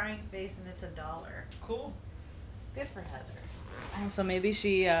little crying face and it's $1. Cool. Good for Heather. So maybe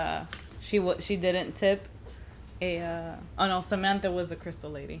she didn't tip a oh no, Samantha was the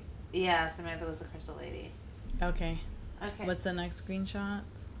crystal lady. Yeah, Samantha was the crystal lady. Okay. Okay. What's the next screenshot?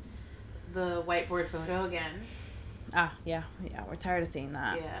 The whiteboard photo again. Ah, yeah, we're tired of seeing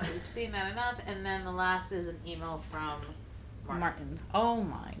that. Yeah, we've seen that enough. And then the last is an email from Martin. Oh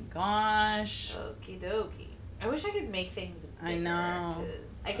my gosh. Okie dokie. I wish I could make things bigger. I know.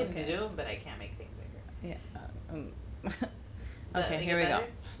 'Cause I can Okay. zoom, but I can't make things bigger. Yeah. That Okay, make here it we go.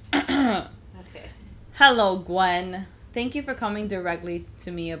 better? Okay. Hello, Gwen. Thank you for coming directly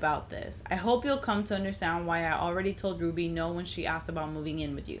to me about this. I hope you'll come to understand why I already told Ruby no when she asked about moving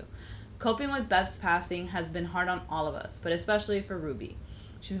in with you. Coping with Beth's passing has been hard on all of us, but especially for Ruby.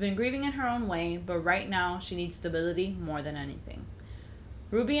 She's been grieving in her own way, but right now she needs stability more than anything.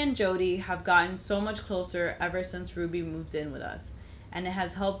 Ruby and Jody have gotten so much closer ever since Ruby moved in with us, and it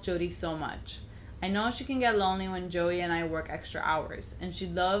has helped Jody so much. I know she can get lonely when Joey and I work extra hours, and she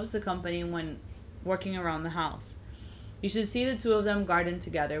loves the company when working around the house. You should see the two of them garden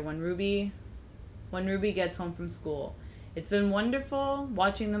together when Ruby gets home from school. It's been wonderful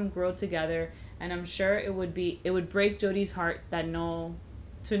watching them grow together, and I'm sure it would break Jody's heart to no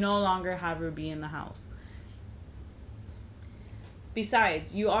longer have Ruby in the house.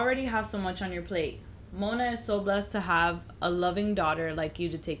 Besides, you already have so much on your plate. Mona is so blessed to have a loving daughter like you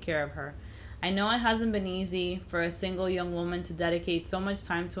to take care of her. I know it hasn't been easy for a single young woman to dedicate so much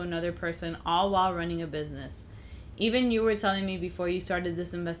time to another person, all while running a business. Even you were telling me before you started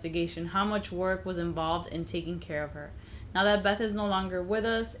this investigation how much work was involved in taking care of her. Now that Beth is no longer with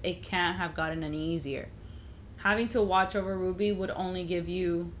us, it can't have gotten any easier. Having to watch over Ruby would only give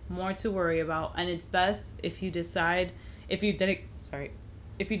you more to worry about, and it's best if you dedicate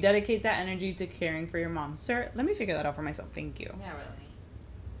that energy to caring for your mom. Sir, let me figure that out for myself. Thank you. Yeah,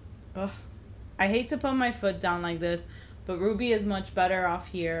 really. Ugh. I hate to put my foot down like this, but Ruby is much better off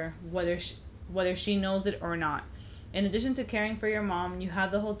here, whether she knows it or not. In addition to caring for your mom, you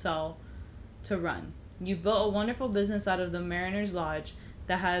have the hotel to run. You've built a wonderful business out of the Mariners Lodge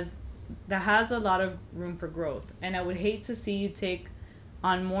that has a lot of room for growth, and I would hate to see you take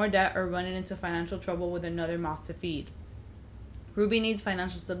on more debt or run into financial trouble with another mouth to feed. Ruby needs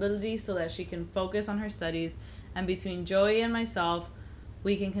financial stability so that she can focus on her studies, and between Joey and myself,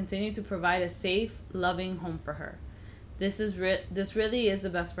 we can continue to provide a safe, loving home for her. This really is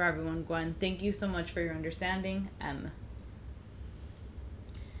the best for everyone, Gwen. Thank you so much for your understanding, M.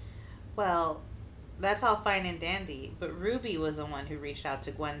 Well, that's all fine and dandy, but Ruby was the one who reached out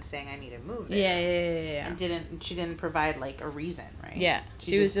to Gwen saying I need to move there. Yeah. And she didn't provide like a reason, right? Yeah.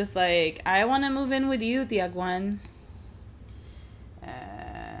 She was just like, I want to move in with you, Tia Gwen.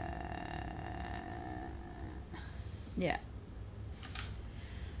 Yeah.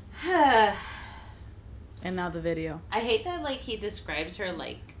 And now the video. I hate that like he describes her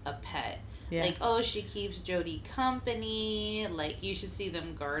like a pet. Yeah. Like, oh, she keeps Jody company. Like, you should see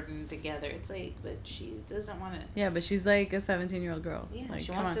them garden together. It's like, but she doesn't want to. Yeah, but she's like a 17-year-old girl. Yeah, like,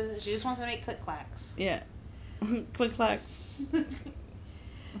 she wants to. She just wants to make click clacks. Yeah. Click clacks. All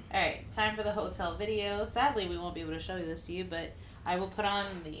right, time for the hotel video. Sadly, we won't be able to show this to you, but I will put on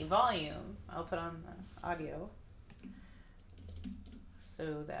the volume. I'll put on the audio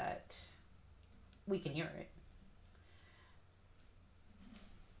so that we can hear it.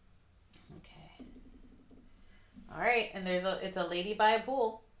 Okay. All right, and it's a lady by a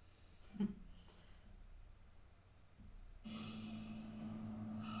pool.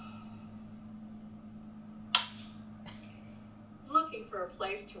 Looking for a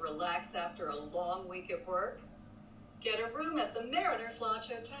place to relax after a long week at work? Get a room at the Mariners Lodge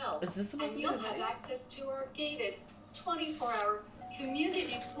Hotel. Is this supposed and to be you'll the have video? access to our gated 24-hour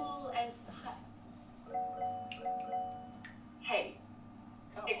community pool and... Hey,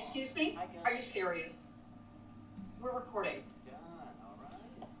 excuse me? Are you serious? We're recording.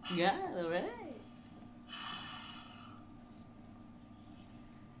 Yeah, all right.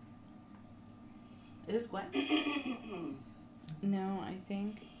 Is this Gwen? No, I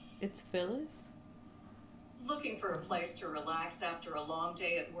think it's Phyllis. Looking for a place to relax after a long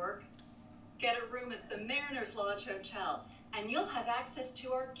day at work? Get a room at the Mariners Lodge Hotel, and you'll have access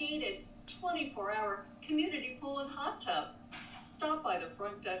to our gated 24-hour community pool and hot tub. Stop by the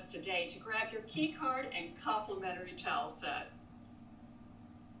front desk today to grab your key card and complimentary towel set.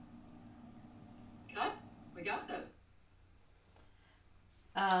 Cut? We got this.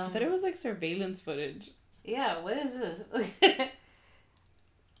 I thought it was like surveillance footage. Yeah, what is this?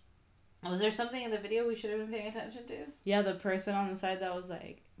 Was there something in the video we should have been paying attention to? Yeah, the person on the side that was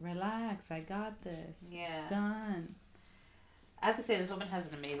like, relax, I got this. Yeah. It's done. I have to say, this woman has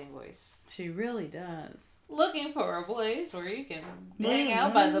an amazing voice. She really does. Looking for a place where you can hang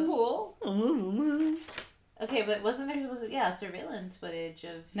out by the pool. Okay, but wasn't there supposed to surveillance footage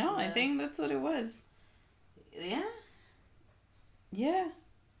of... No, I think that's what it was. Yeah? Yeah.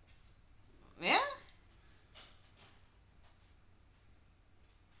 Yeah?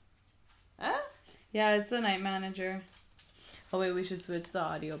 Huh? Yeah, it's the night manager. Oh wait, we should switch the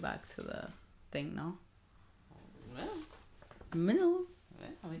audio back to the thing now. Well, No.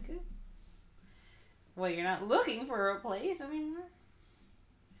 we could. Well, you're not looking for a place anymore?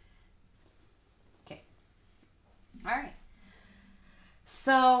 Okay. Alright.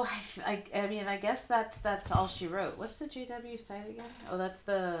 So, I mean, I guess that's all she wrote. What's the JW site again? Oh, that's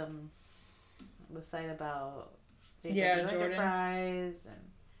the site about JW Jordan. Enterprise. And,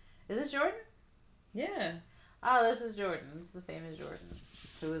 is this Jordan? Yeah. Oh, this is Jordan. This is the famous Jordan.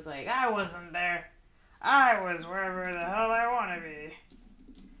 Who was like, I wasn't there. I was wherever the hell I want to be.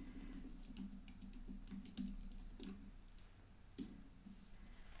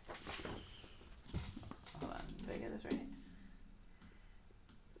 Hold on. Did I get this right?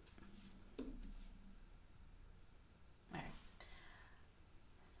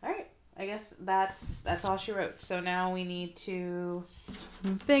 Alright. I guess that's all she wrote. So now we need to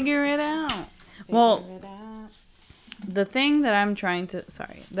Figure it out. figure it out. The thing that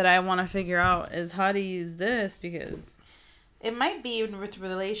I want to figure out is how to use this, because It might be with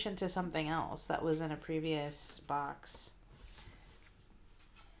relation to something else that was in a previous box.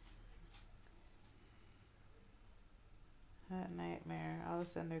 That nightmare. All of a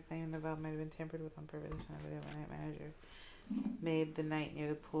sudden they're claiming the valve might have been tampered with on purpose. And a video of a night manager made the night near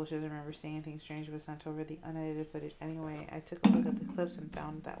the pool. She doesn't remember seeing anything strange, but sent over the unedited footage. Anyway, I took a look at the clips and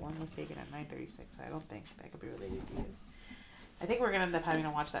found that one was taken at 9:36. So I don't think that could be related to you. I think we're going to end up having to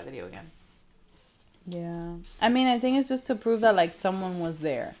watch that video again. yeah. I mean, I think it's just to prove that like someone was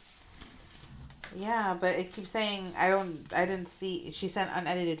there. Yeah, but it keeps saying I didn't see. She sent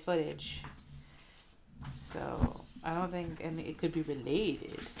unedited footage, so I don't think, and it could be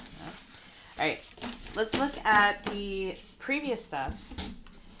related. All right, let's look at the previous stuff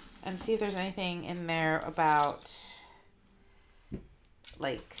and see if there's anything in there about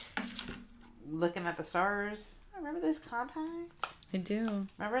like looking at the stars. Remember this compact? I do.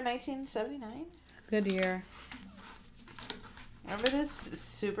 Remember 1979? Good year. Remember this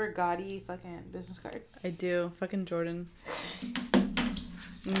super gaudy fucking business card? I do. Fucking Jordan.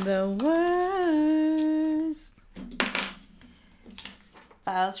 The worst.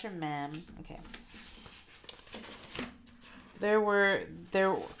 Files from Mem. Okay. There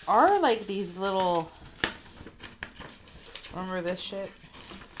are like these little. Remember this shit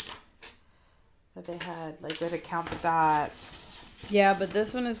that they had, like, where to count the dots. Yeah, but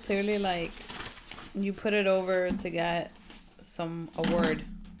this one is clearly like you put it over to get a word.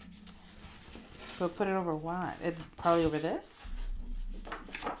 But put it over what? It probably over this.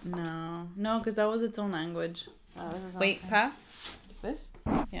 No, because that was its own language. Oh, this is Wait, okay. pass. This.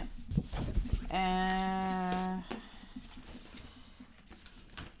 Yeah.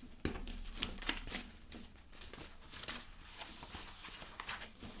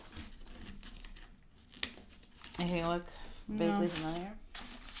 Anything look vaguely No. familiar?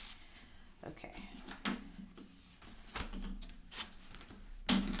 Okay.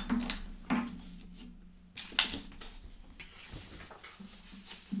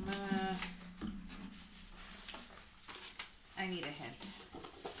 I need a hint.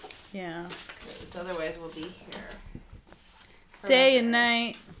 Yeah. 'Cause otherwise we'll be here. Day and forever.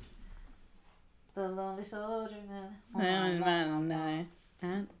 night. The Lonely Soldier Man. No.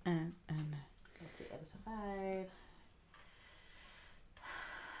 Let's see, episode 5.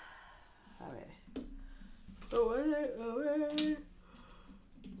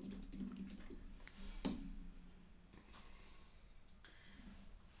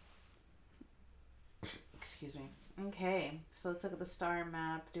 Excuse me. Okay, so let's look at the star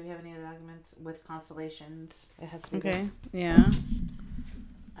map. Do we have any other documents with constellations? It has to be Okay. this. Yeah.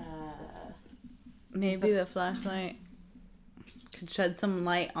 Uh, Maybe the flashlight could shed some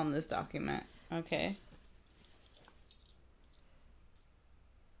light on this document. Okay.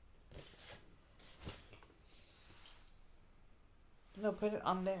 no, put it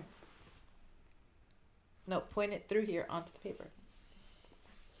on there. No, point it through here onto the paper.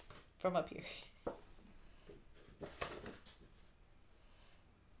 From up here.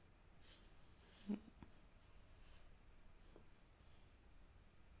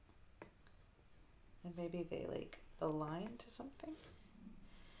 And maybe they like align to something.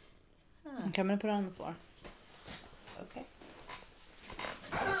 Huh. Okay, I'm gonna put it on the floor. Okay.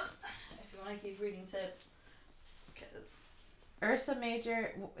 If you want to keep reading tips. Because Ursa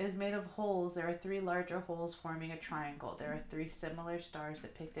Major is made of holes. There are 3 larger holes forming a triangle. There are 3 similar stars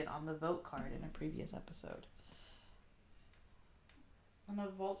depicted on the vote card in a previous episode. on a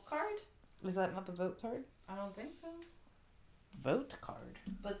vote card? Is that not the vote card? I don't think so. Vote card.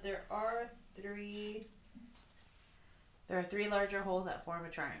 But there are 3. There are 3 larger holes that form a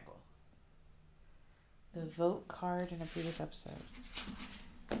triangle. The vote card in a previous episode.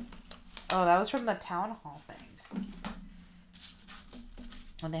 Oh, that was from the town hall thing.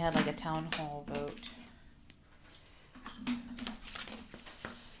 When they had like a town hall vote.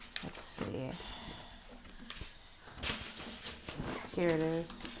 Let's see. Here it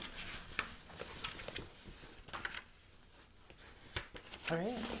is.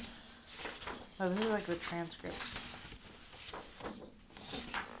 Alright. Oh, this is like the transcript.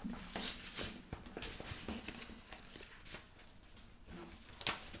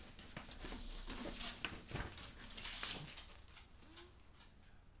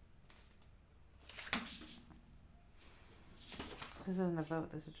 This isn't a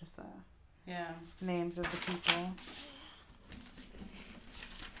vote, this is just the Yeah. names of the people.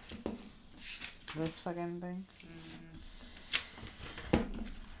 This fucking thing.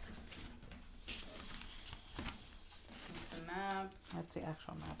 It's the map. That's the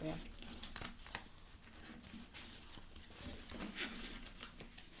actual map, yeah.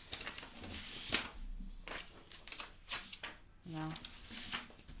 No.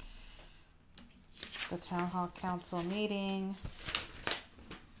 The town hall council meeting.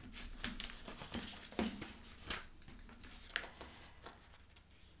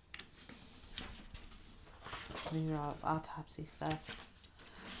 These are all autopsy stuff.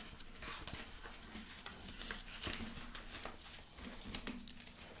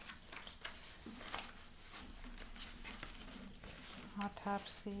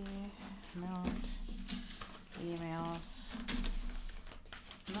 Autopsy, note, emails.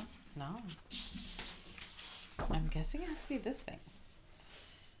 No. I'm guessing it has to be this thing.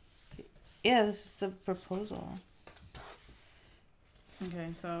 Yeah, this is the proposal. Okay,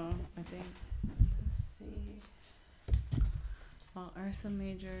 so I think. Let's see. Well, Ursa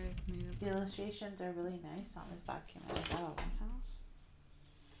Major is made of. The illustrations are really nice on this document. Is that a lighthouse?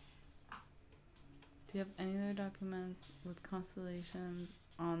 Do you have any other documents with constellations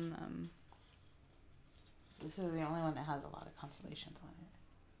on them? This is the only one that has a lot of constellations on it.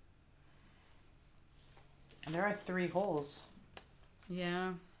 And there are 3 holes.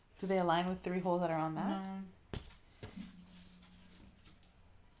 Yeah. Do they align with 3 holes that are on that? No.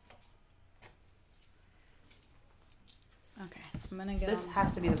 Okay, I'm gonna get This on.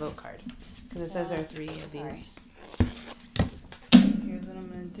 has to be the vote card. Because it says there are 3 of Sorry. these. Here's what I'm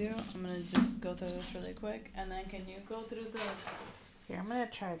gonna do. I'm gonna just go through this really quick, and then can you go through the? Here, I'm going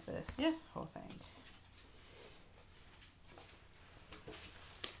to try this whole thing.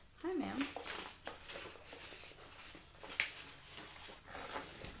 Hi, ma'am.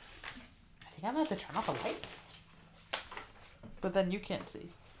 I think I'm going to have to turn off a light. But then you can't see.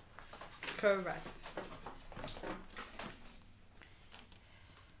 Correct.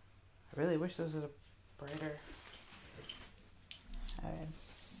 I really wish this was a brighter. I mean,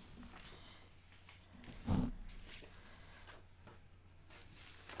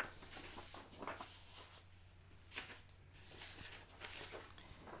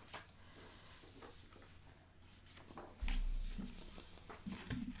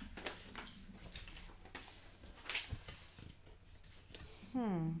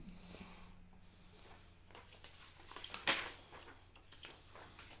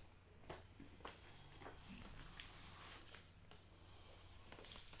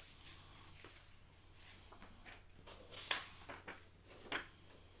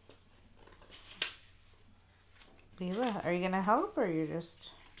 Leela, are you gonna help or you're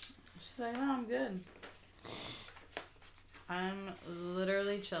just... She's like, no, I'm good. I'm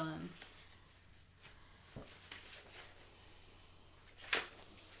literally chilling.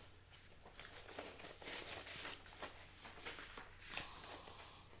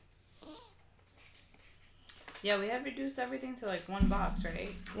 Yeah, we had reduced everything to like one box,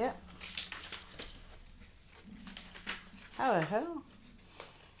 right? Yep. How the hell?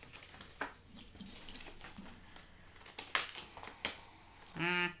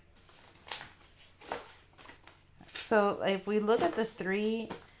 So if we look at the three,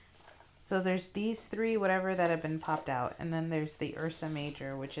 so there's these three, whatever, that have been popped out, and then there's the Ursa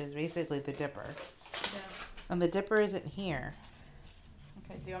Major, which is basically the Dipper. Yeah. And the Dipper isn't here.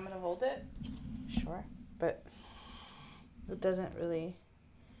 Okay, do you want me to hold it? Sure. But it doesn't really,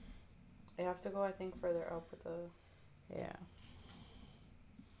 You have to go, I think, further up with the... yeah.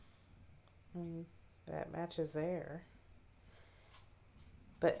 I mean, that matches there.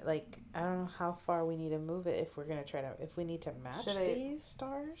 But, like, I don't know how far we need to move it if we're going to try to, if we need to match Should I- these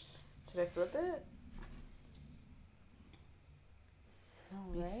stars. Should I flip it?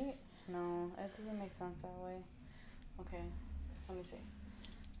 No, right? No, it doesn't make sense that way. Okay, let me see.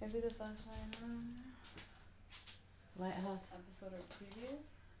 Maybe the flashlight. Lighthouse. Last episode or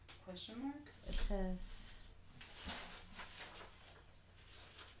previous? Question mark? It says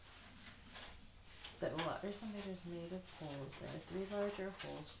the Ursa Major is made of holes. There are 3 larger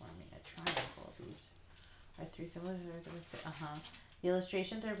holes forming a triangle. These are 3 similar to the The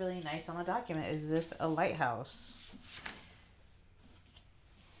illustrations are really nice on the document. Is this a lighthouse?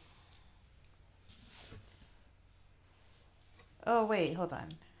 Oh wait, hold on.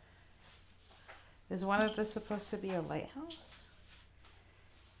 Is one of this supposed to be a lighthouse?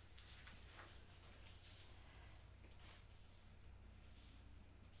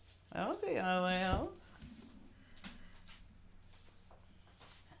 I don't see a lighthouse.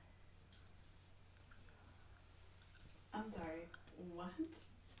 I'm sorry, what?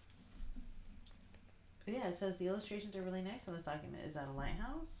 But yeah, it says the illustrations are really nice on this document. Is that a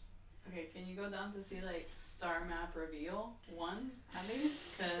lighthouse? Okay, can you go down to see like star map reveal 1 at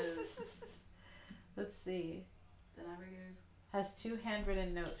least? Because Let's see. the navigators. Has 2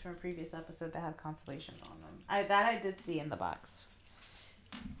 handwritten notes from a previous episode that have constellations on them. I did see in the box.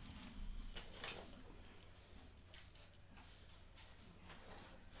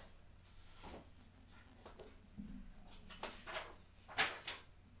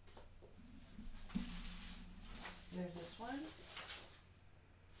 There's this one.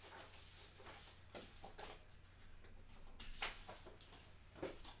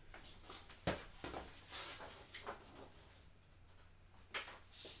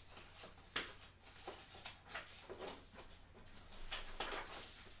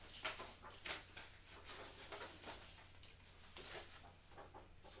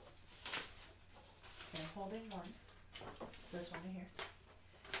 Okay, I'm holding one. This one here.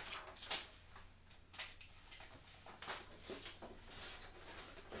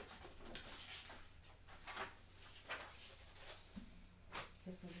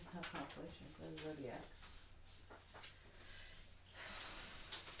 This one doesn't have constellations, the zodiacs.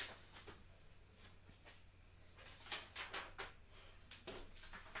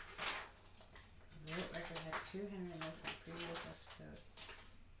 The Root record had 2 handwritten notes from the previous episode.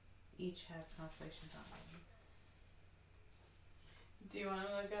 Each have constellations on them. Do you want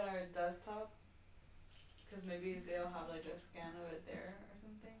to look at our desktop? Because maybe they'll have like a scan of it there or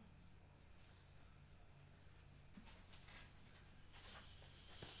something.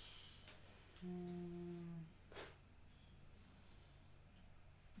 I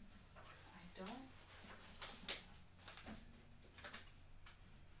don't.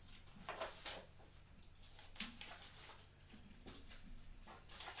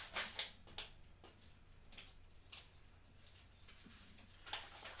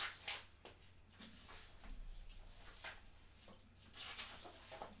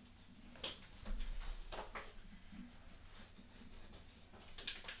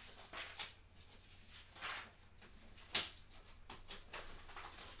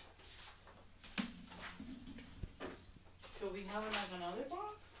 Could we have like another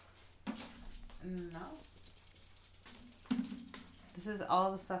box? No. This is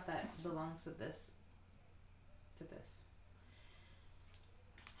all the stuff that belongs to this.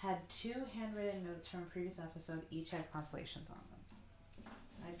 Had 2 handwritten notes from a previous episode. Each had constellations on them.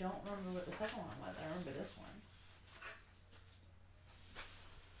 I don't remember what the second one was. I remember this one.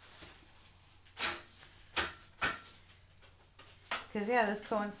 Because, yeah, this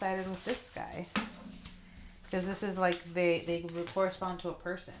coincided with this guy. Because this is like, they correspond to a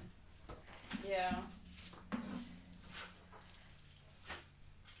person. Yeah. So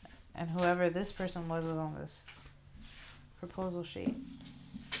And whoever this person was on this proposal sheet.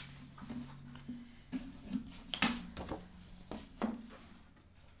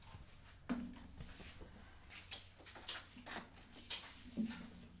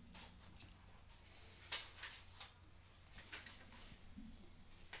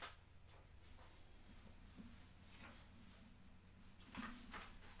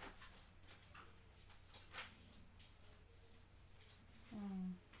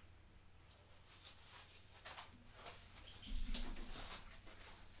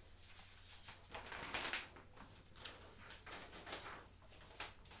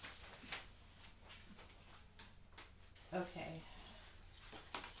 Okay.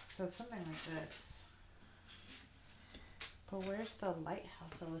 So it's something like this. But where's the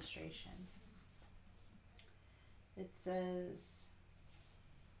lighthouse illustration? It says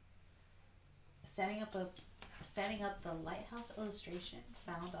standing up the lighthouse illustration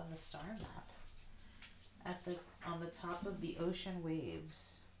found on the star map on the top of the ocean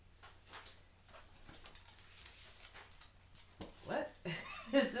waves. What?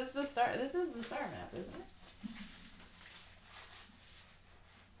 Is this the star? This is the star map, isn't it?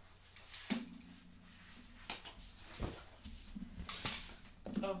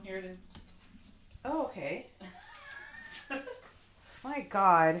 Oh, here it is. Oh, okay. My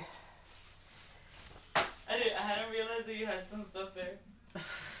God. I hadn't realized that you had some stuff there. I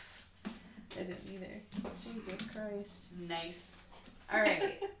didn't either. Jesus Christ. Nice. All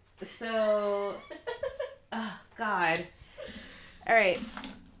right. So, oh God. All right.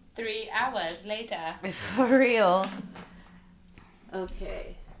 3 hours later. For real.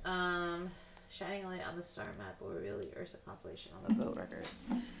 Okay. Shining a light on the star map will reveal the Ursa constellation on the boat record.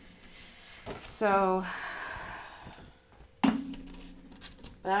 So, but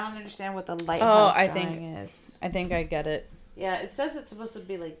I don't understand what the lighthouse drawing is. I think I get it. Yeah, it says it's supposed to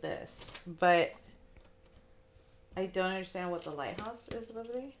be like this, but I don't understand what the lighthouse is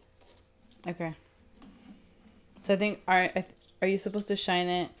supposed to be. Okay. So I think are you supposed to shine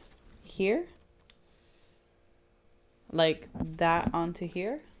it here? Like that onto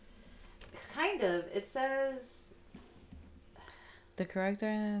here? Kind of. It says. The correct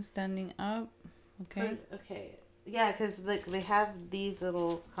iron is standing up. Okay. Okay. Yeah, because like they have these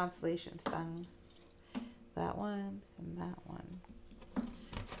little constellations done. That one and that one.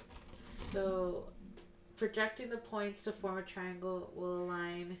 So, projecting the points to form a triangle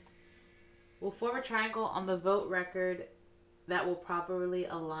will form a triangle on the vote record that will properly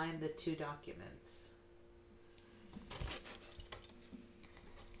align the two documents.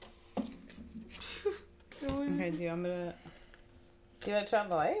 Okay, do you want me to... Do you want to turn on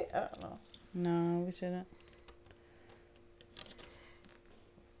the light? I don't know. No, we shouldn't.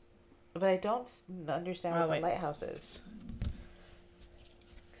 But I don't understand what the wait. lighthouse is.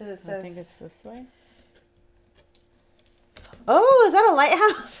 Because it says... I think it's this way. Oh, is that a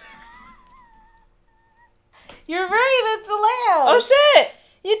lighthouse? You're right, that's the lighthouse. Oh, shit!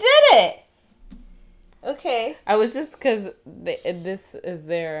 You did it! Okay. I was just because this is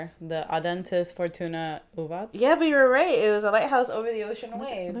there. The Adantis Fortuna Uvat. Yeah, but you were right. It was a lighthouse over the ocean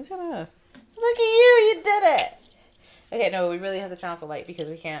waves. Look at us. Look at you! You did it! Okay, no, we really have to turn off the light because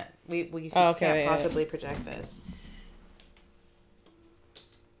we can't. We can't possibly project this.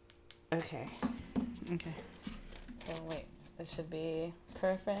 Okay. Okay. So wait, it should be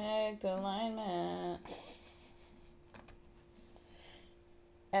perfect alignment.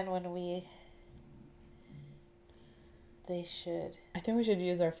 And when they should. I think we should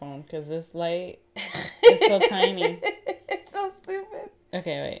use our phone because this light is so tiny. It's so stupid.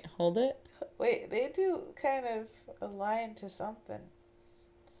 Okay, wait, hold it. Wait, they do kind of align to something.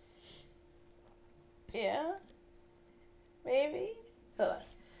 Yeah? Maybe? Hold on.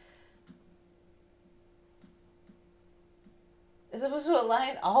 Is it supposed to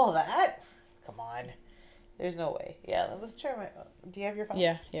align all of that? Come on. There's no way. Yeah, let's try my... Do you have your phone?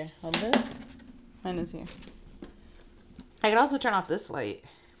 Yeah, here, hold this. Mine is here. I can also turn off this light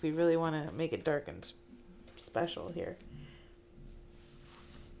if we really want to make it dark and special here.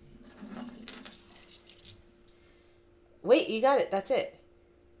 Wait, you got it. That's it.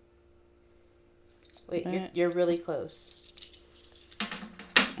 Wait, you're really close.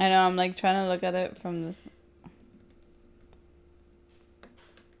 I know, I'm like trying to look at it from this.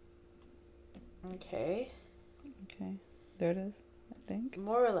 Okay. Okay, there it is, I think.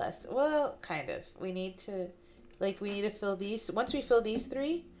 More or less. Well, kind of. We need to fill these. Once we fill these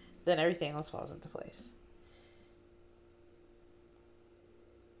 3, then everything else falls into place.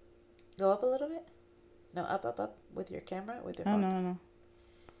 Go up a little bit. No, up with your camera, with your phone. Oh, no.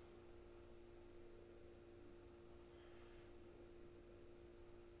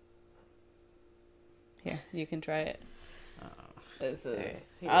 You can try it. This is Okay,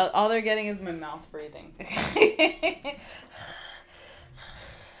 here. all they're getting is my mouth breathing.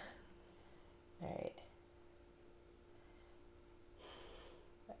 Alright.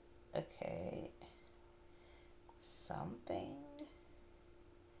 Okay. Something.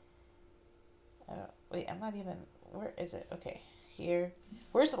 Wait, I'm not even. Where is it? Okay. Here.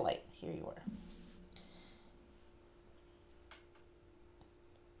 Where's the light? Here you are.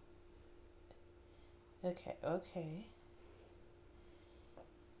 Okay, okay.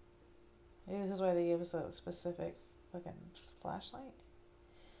 Maybe this is why they gave us a specific fucking flashlight.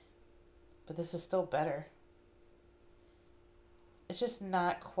 But this is still better. It's just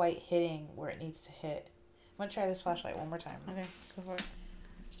not quite hitting where it needs to hit. I'm gonna try this flashlight one more time. Okay, go for it.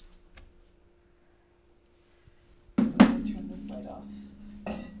 I'm gonna turn this light off.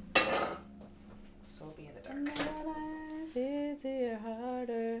 So we'll be in the dark. Easier,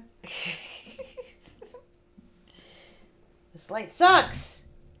 harder. This light sucks!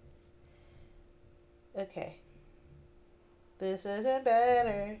 Okay. This isn't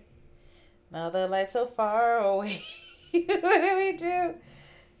better. Now the light's so far away. What do we do?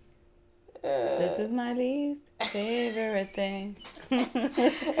 This is my least favorite thing.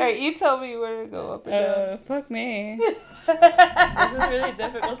 Alright, you tell me where to go up and down. Fuck me. This is really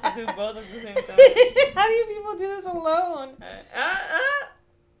difficult to do both at the same time. How do you people do this alone?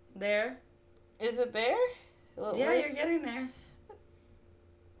 There. Is it there? Well, Yeah, where's- you're getting there.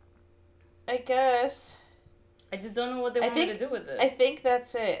 I guess. I just don't know what they I want me think- to do with this. I think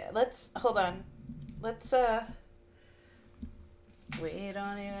that's it. Let's hold on. Let's We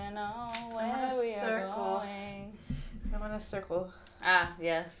don't even know I'm where gonna we circle. are going. I'm gonna circle. Ah,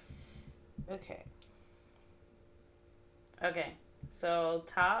 yes. Okay. Okay. So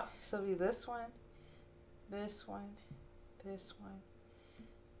top. So it'll be this one, this one, this one,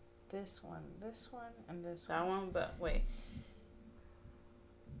 this one, this one, and this That one. one, but wait.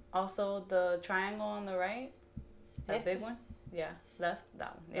 Also the triangle on the right. That Left? big one? Yeah. Left.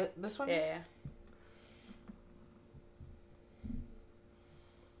 That one. Yeah. This one? Yeah, yeah.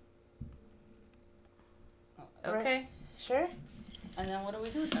 Right. Okay. Sure? And then what do we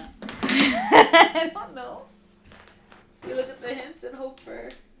do with that? I don't know. You look at the hints and hope for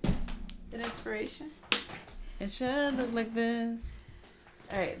an inspiration. It should look like this.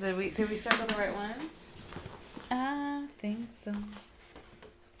 Alright, did we start with the right ones? I think so.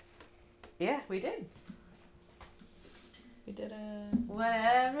 Yeah, we did. We did it.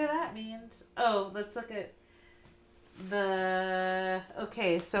 Whatever that means. Oh, let's look at the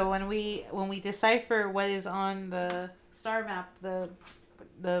okay, so when we decipher what is on the star map, the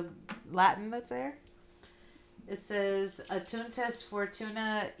Latin that's there, it says Atuntes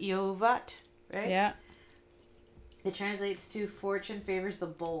Fortuna Iovat, right? Yeah. It translates to fortune favors the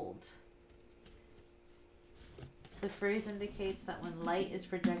bold. The phrase indicates that when light is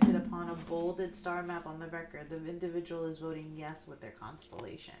projected upon a bolded star map on the record, the individual is voting yes with their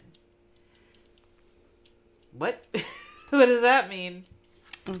constellation. What? What does that mean?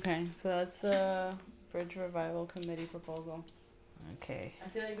 Okay, so that's the Bridge Revival Committee proposal. Okay. I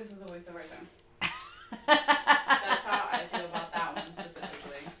feel like this is a waste of our time. That's how I feel about that one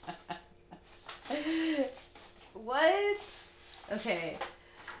specifically. What? Okay.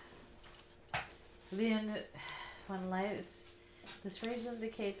 When light is, this phrase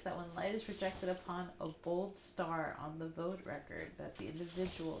indicates that when light is projected upon a bold star on the vote record, that the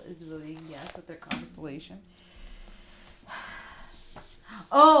individual is voting yes with their constellation.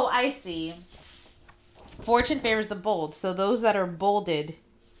 Oh, I see. Fortune favors the bold, so those that are bolded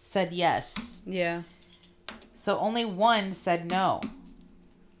said yes. Yeah. So only one said no.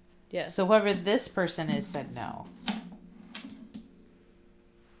 Yes. So whoever this person is said no.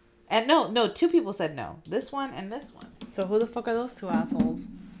 And no, two people said no. This one and this one. So who the fuck are those two assholes?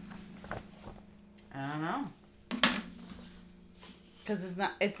 I don't know. Because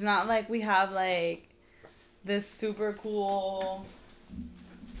it's not like we have like this super cool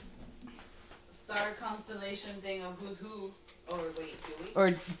star constellation thing of who's who. Or wait, do we? Or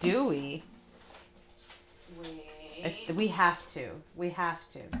do we? Wait. We have to. We have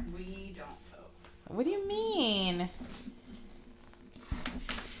to. We don't vote. What do you mean?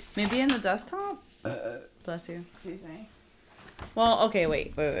 Maybe in the desktop? Bless you. Excuse me. Well, okay,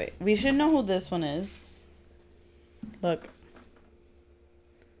 wait. We should know who this one is. Look.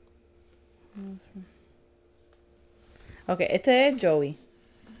 Okay, it's a Joey.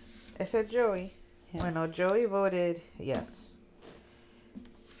 I said Joey. Yeah. Bueno, Joey voted yes.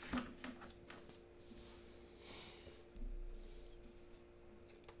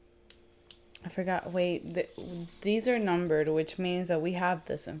 I forgot. Wait, these are numbered, which means that we have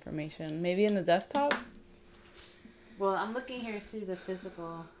this information. Maybe in the desktop? I'm looking here to see the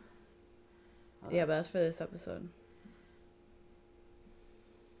physical. Yeah, but that's for this episode.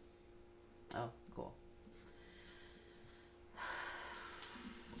 Oh, cool.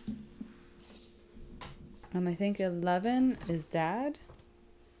 And I think 11 is dad.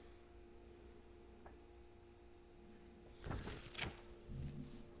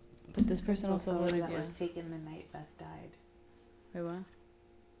 But this person also photo voted that was yes. taken the night Beth died. Wait, what?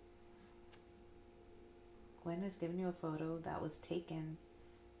 Gwen has given you a photo that was taken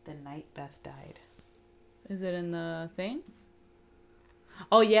the night Beth died. Is it in the thing?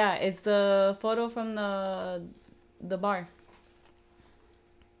 Oh yeah, it's the photo from the bar.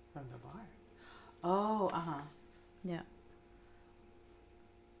 From the bar. Oh, uh-huh. Yeah.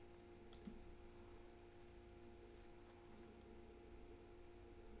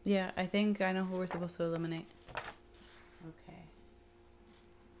 Yeah, I think I know who we're supposed to eliminate. Okay.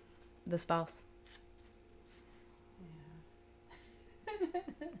 The spouse.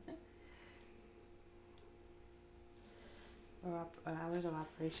 Hours of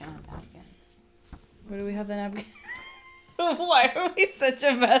operation on napkins. Where do we have the napkin? Why are we such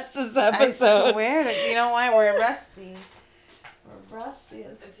a mess this episode? I swear that, you know why? We're rusty. We're rusty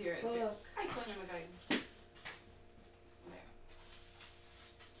as It's here, it's here. Ay, coño, me caí.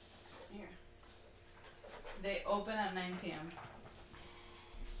 Here. They open at 9 p.m.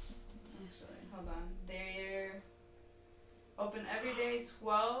 Actually, hold on. They're open every day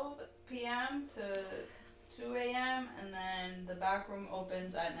 12 p.m. to 2 a.m. and then the back room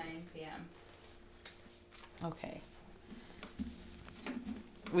opens at 9 p.m. Okay.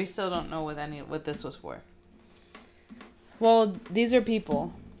 We still don't know what this was for. Well, these are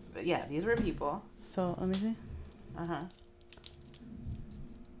people. But yeah, these were people. So, let me see. Uh-huh.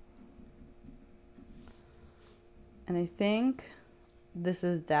 And I think this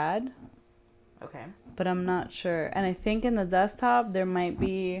is dad, Okay. but I'm not sure. And I think in the desktop there might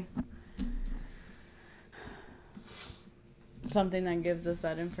be something that gives us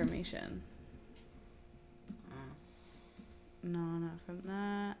that information. No, not from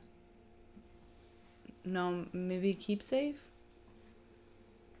that. No, maybe keep safe.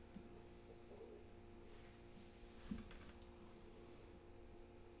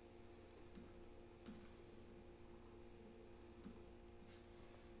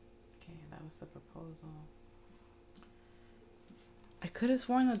 Okay, that was the proposal. I could have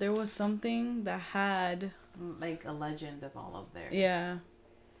sworn that there was something that had. Like a legend of all of their... Yeah.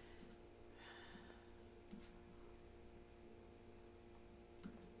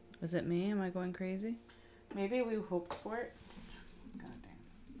 Is it me? Am I going crazy? Maybe we hoped for it. God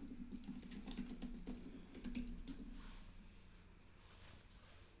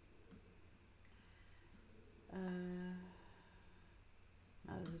damn.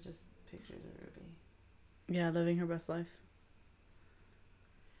 No, this is just pictures of Ruby. Yeah, living her best life.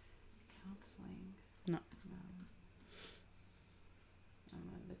 Counseling. No.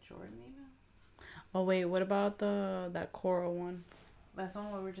 The Jordan email? Oh wait, what about that Coral one? That's the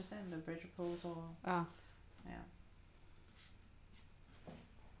one where we're just in the bridge proposal. Ah. Yeah.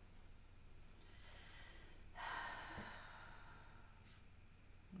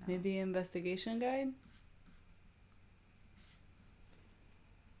 No. Maybe investigation guide?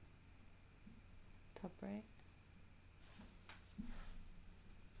 Top right.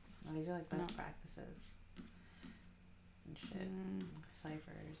 No, these are like best No. practices and shit.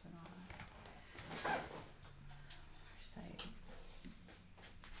 Ciphers and all that. Site.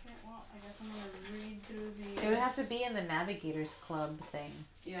 Okay, well, I guess I'm gonna read through the... It would have to be in the Navigators Club thing.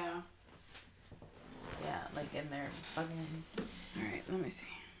 Yeah. Yeah, like in their fucking... Alright, let me see.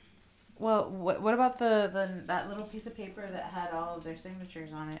 Well, what about that little piece of paper that had all of their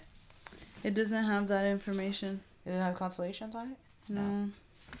signatures on it? It doesn't have that information. Did it have constellations on it? No.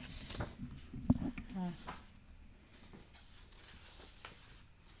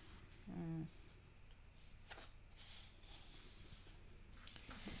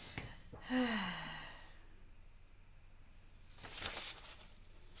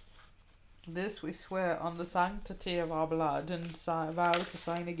 This we swear on the sanctity of our blood and vow to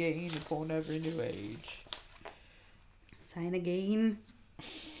sign again upon every new age. Sign again.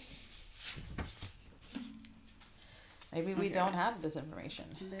 Maybe we Okay. don't have this information.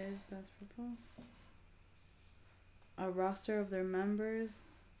 There's Beth's proposal. A roster of their members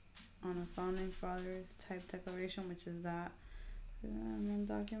on a founding fathers type declaration, which is that.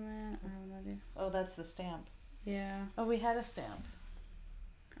 Document. I have no idea. Oh, that's the stamp. Yeah. Oh, we had a stamp.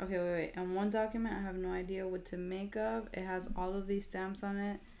 Okay, wait. And one document I have no idea what to make of. It has all of these stamps on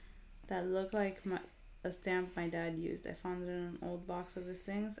it that look like a stamp my dad used. I found it in an old box of his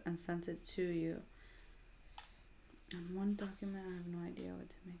things and sent it to you. On one document, I have no idea what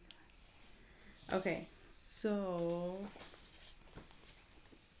to make. Okay, so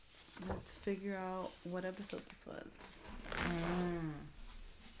let's figure out what episode this was.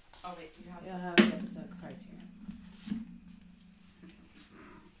 Oh wait, you have You'll have the episode cards here.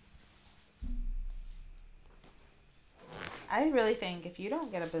 I really think if you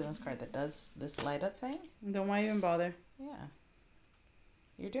don't get a business card that does this light up thing, Then why even bother? yeah,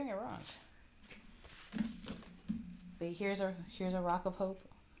 you're doing it wrong. But here's a rock of hope.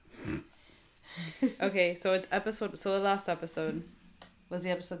 Okay, so it's the last episode. Was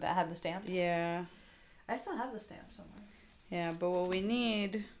the episode that had the stamp? Yeah. I still have the stamp somewhere. Yeah, but what we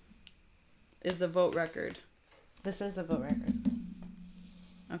need is the vote record. This is the vote record.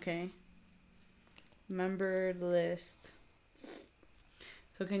 Okay. Member list.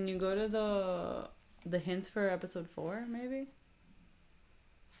 So can you go to the hints for episode 4, maybe?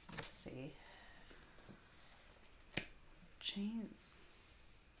 Let's see. Chains.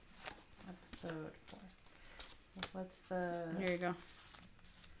 Episode 4. What's the... Here you go.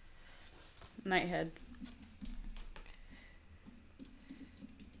 Nighthead.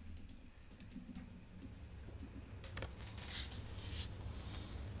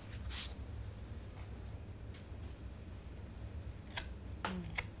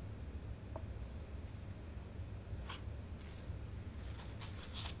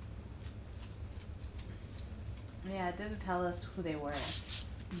 Yeah, it didn't tell us who they were.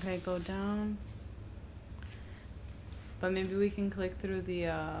 Okay, go down. But maybe we can click through the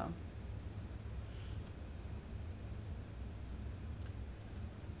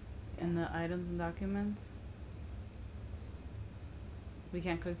in the items and documents. We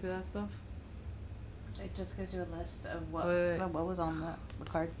can't click through that stuff. It just gives you a list of what Wait. what was on the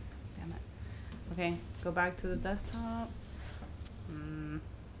card. Damn it. Okay, go back to the desktop.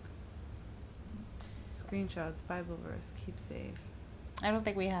 Screenshots, Bible verse, keep save. I don't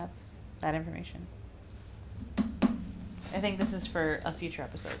think we have that information. I think this is for a future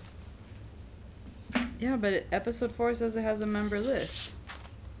episode. Yeah, but episode 4 says it has a member list.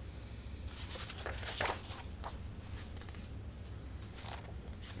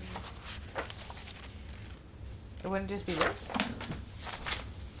 It wouldn't just be this.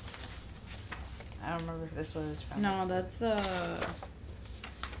 I don't remember if this was from. No, episode- that's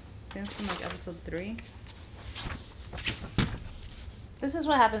I think it's from like episode 3. This is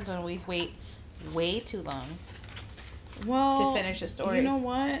what happens when we wait way too long. Well, To finish a story. You know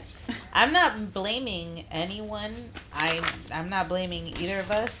what? I'm not blaming anyone. I'm not blaming either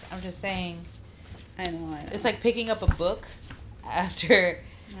of us. I'm just saying I know. it's like picking up a book after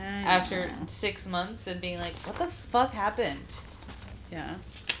I know. 6 months and being like, what the fuck happened? Yeah.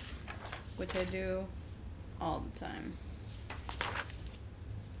 Which I do all the time.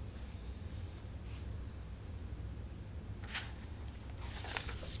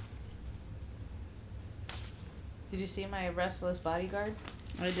 Did you see my restless bodyguard?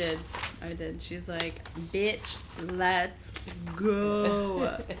 I did. She's like, bitch, let's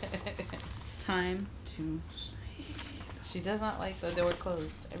go. Time to sleep. She does not like the door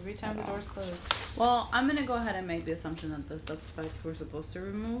closed. Every time the door's closed, Well, I'm going to go ahead and make the assumption that the suspect we're supposed to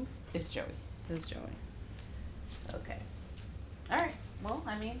remove it's Joey. is Joey. Okay. All right. Well,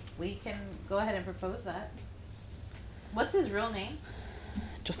 I mean, we can go ahead and propose that. What's his real name?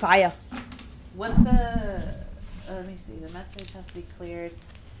 Josiah. What's the... let me see. The message has to be cleared.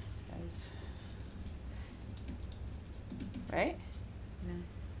 Guys. Right? Yeah.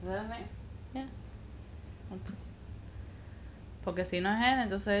 Is that his name? Yeah. Porque si no es él,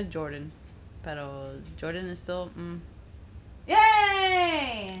 entonces es Jordan. Pero Jordan is still...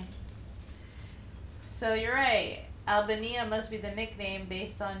 Yay! So you're right. Albania must be the nickname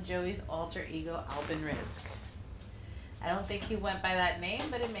based on Joey's alter ego, Albin Risk. I don't think he went by that name,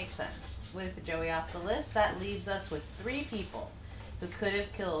 but it makes sense. With Joey off the list, that leaves us with 3 people who could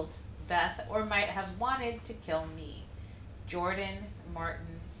have killed Beth or might have wanted to kill me. Jordan, Martin,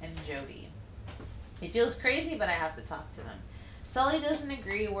 and Jody. It feels crazy, but I have to talk to them. Sully doesn't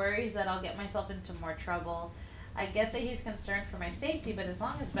agree, worries that I'll get myself into more trouble. I get that he's concerned for my safety, but as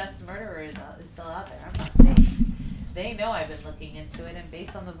long as Beth's murderer is still out there, I'm not safe. They know I've been looking into it, and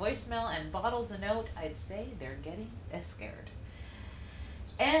based on the voicemail and bottled note, I'd say they're getting scared.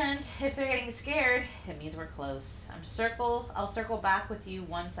 And if they're getting scared, it means we're close. I'll circle back with you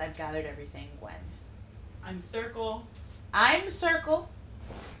once I've gathered everything, Gwen. I'm Circle. I'm Circle,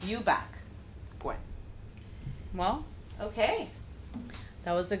 you back, Gwen. Well, Okay,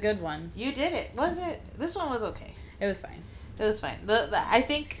 that was a good one. you did it. Was it? This one was okay. It was fine. It was fine. I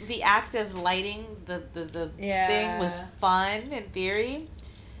think the act of lighting the Yeah. thing was fun in theory,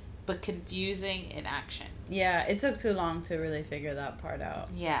 but confusing in action. Yeah, it took too long to really figure that part out.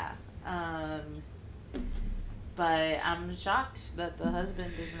 Yeah. But I'm shocked that the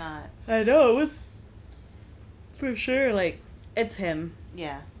husband is not. I know, it was for sure, like, it's him.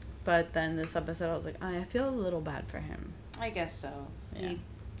 Yeah, But then this episode, I was like, I feel a little bad for him. I guess so. Yeah. He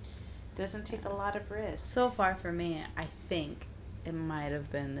doesn't take a lot of risks. So far for me, I think it might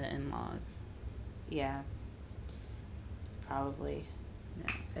have been the in-laws. Yeah. Probably.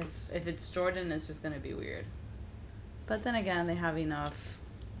 Yeah. If it's Jordan, it's just going to be weird. But then again, they have enough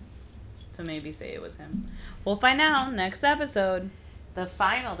to maybe say it was him. We'll find out next episode The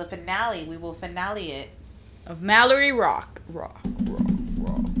finale, we will finale it. of Mallory Rock.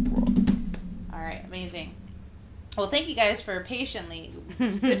 All right, amazing. Well, thank you guys for patiently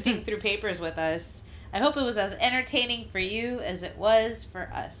sifting through papers with us. I hope it was as entertaining for you as it was for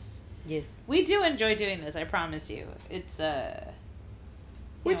us. Yes. We do enjoy doing this, I promise you. It's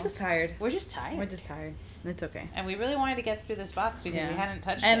We're just tired. We're just tired. We're just tired. It's okay. And we really wanted to get through this box because we hadn't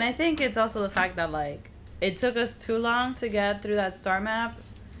touched And it. I think it's also the fact that, like, it took us too long to get through that star map.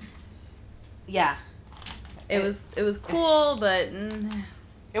 Yeah. It was cool, but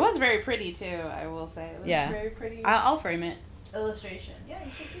It was very pretty too, I will say. It was Yeah. a very pretty I'll frame it. illustration. Yeah,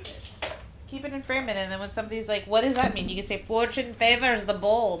 you can keep it. Keep it and frame it, and then when somebody's like, what does that mean? You can say, fortune favors the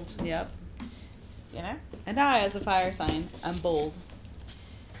bold. Yep. You know? And I, as a fire sign, I'm bold.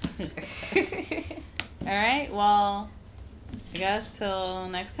 All right. Well, I guess till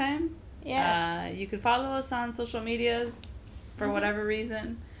next time. Yeah. You could follow us on social medias for whatever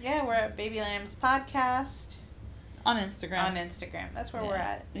reason. Yeah, we're at Baby Lambs Podcast On Instagram. on Instagram. That's where we're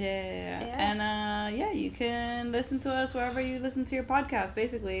at. Yeah. Yeah. And you can listen to us wherever you listen to your podcast,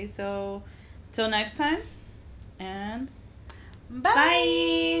 basically. So, till next time. And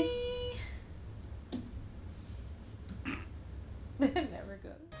Bye. Never go.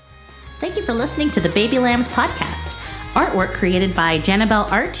 Thank you for listening to the Baby Lambs podcast. Artwork created by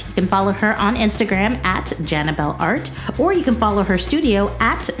Janabelle Art. You can follow her on Instagram at Janabelle Art, or you can follow her studio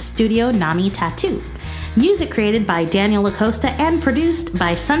at Studio Nami Tattoo. Music created by Daniel Acosta and produced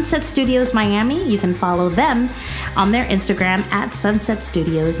by Sunset Studios Miami. You can follow them on their Instagram at Sunset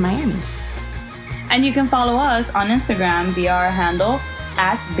Studios Miami. And you can follow us on Instagram via our handle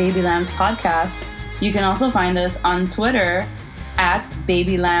at Baby Lambs Podcast. You can also find us on Twitter at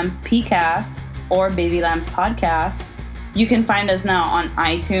Baby Lambs PCast or Baby Lambs Podcast. You can find us now on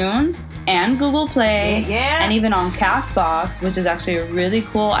iTunes and Google Play, and even on CastBox, which is actually a really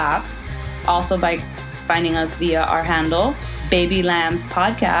cool app. Also by finding us via our handle, Baby Lambs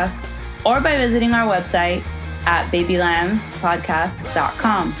Podcast, or by visiting our website at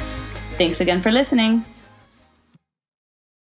babylambspodcast.com. Thanks again for listening.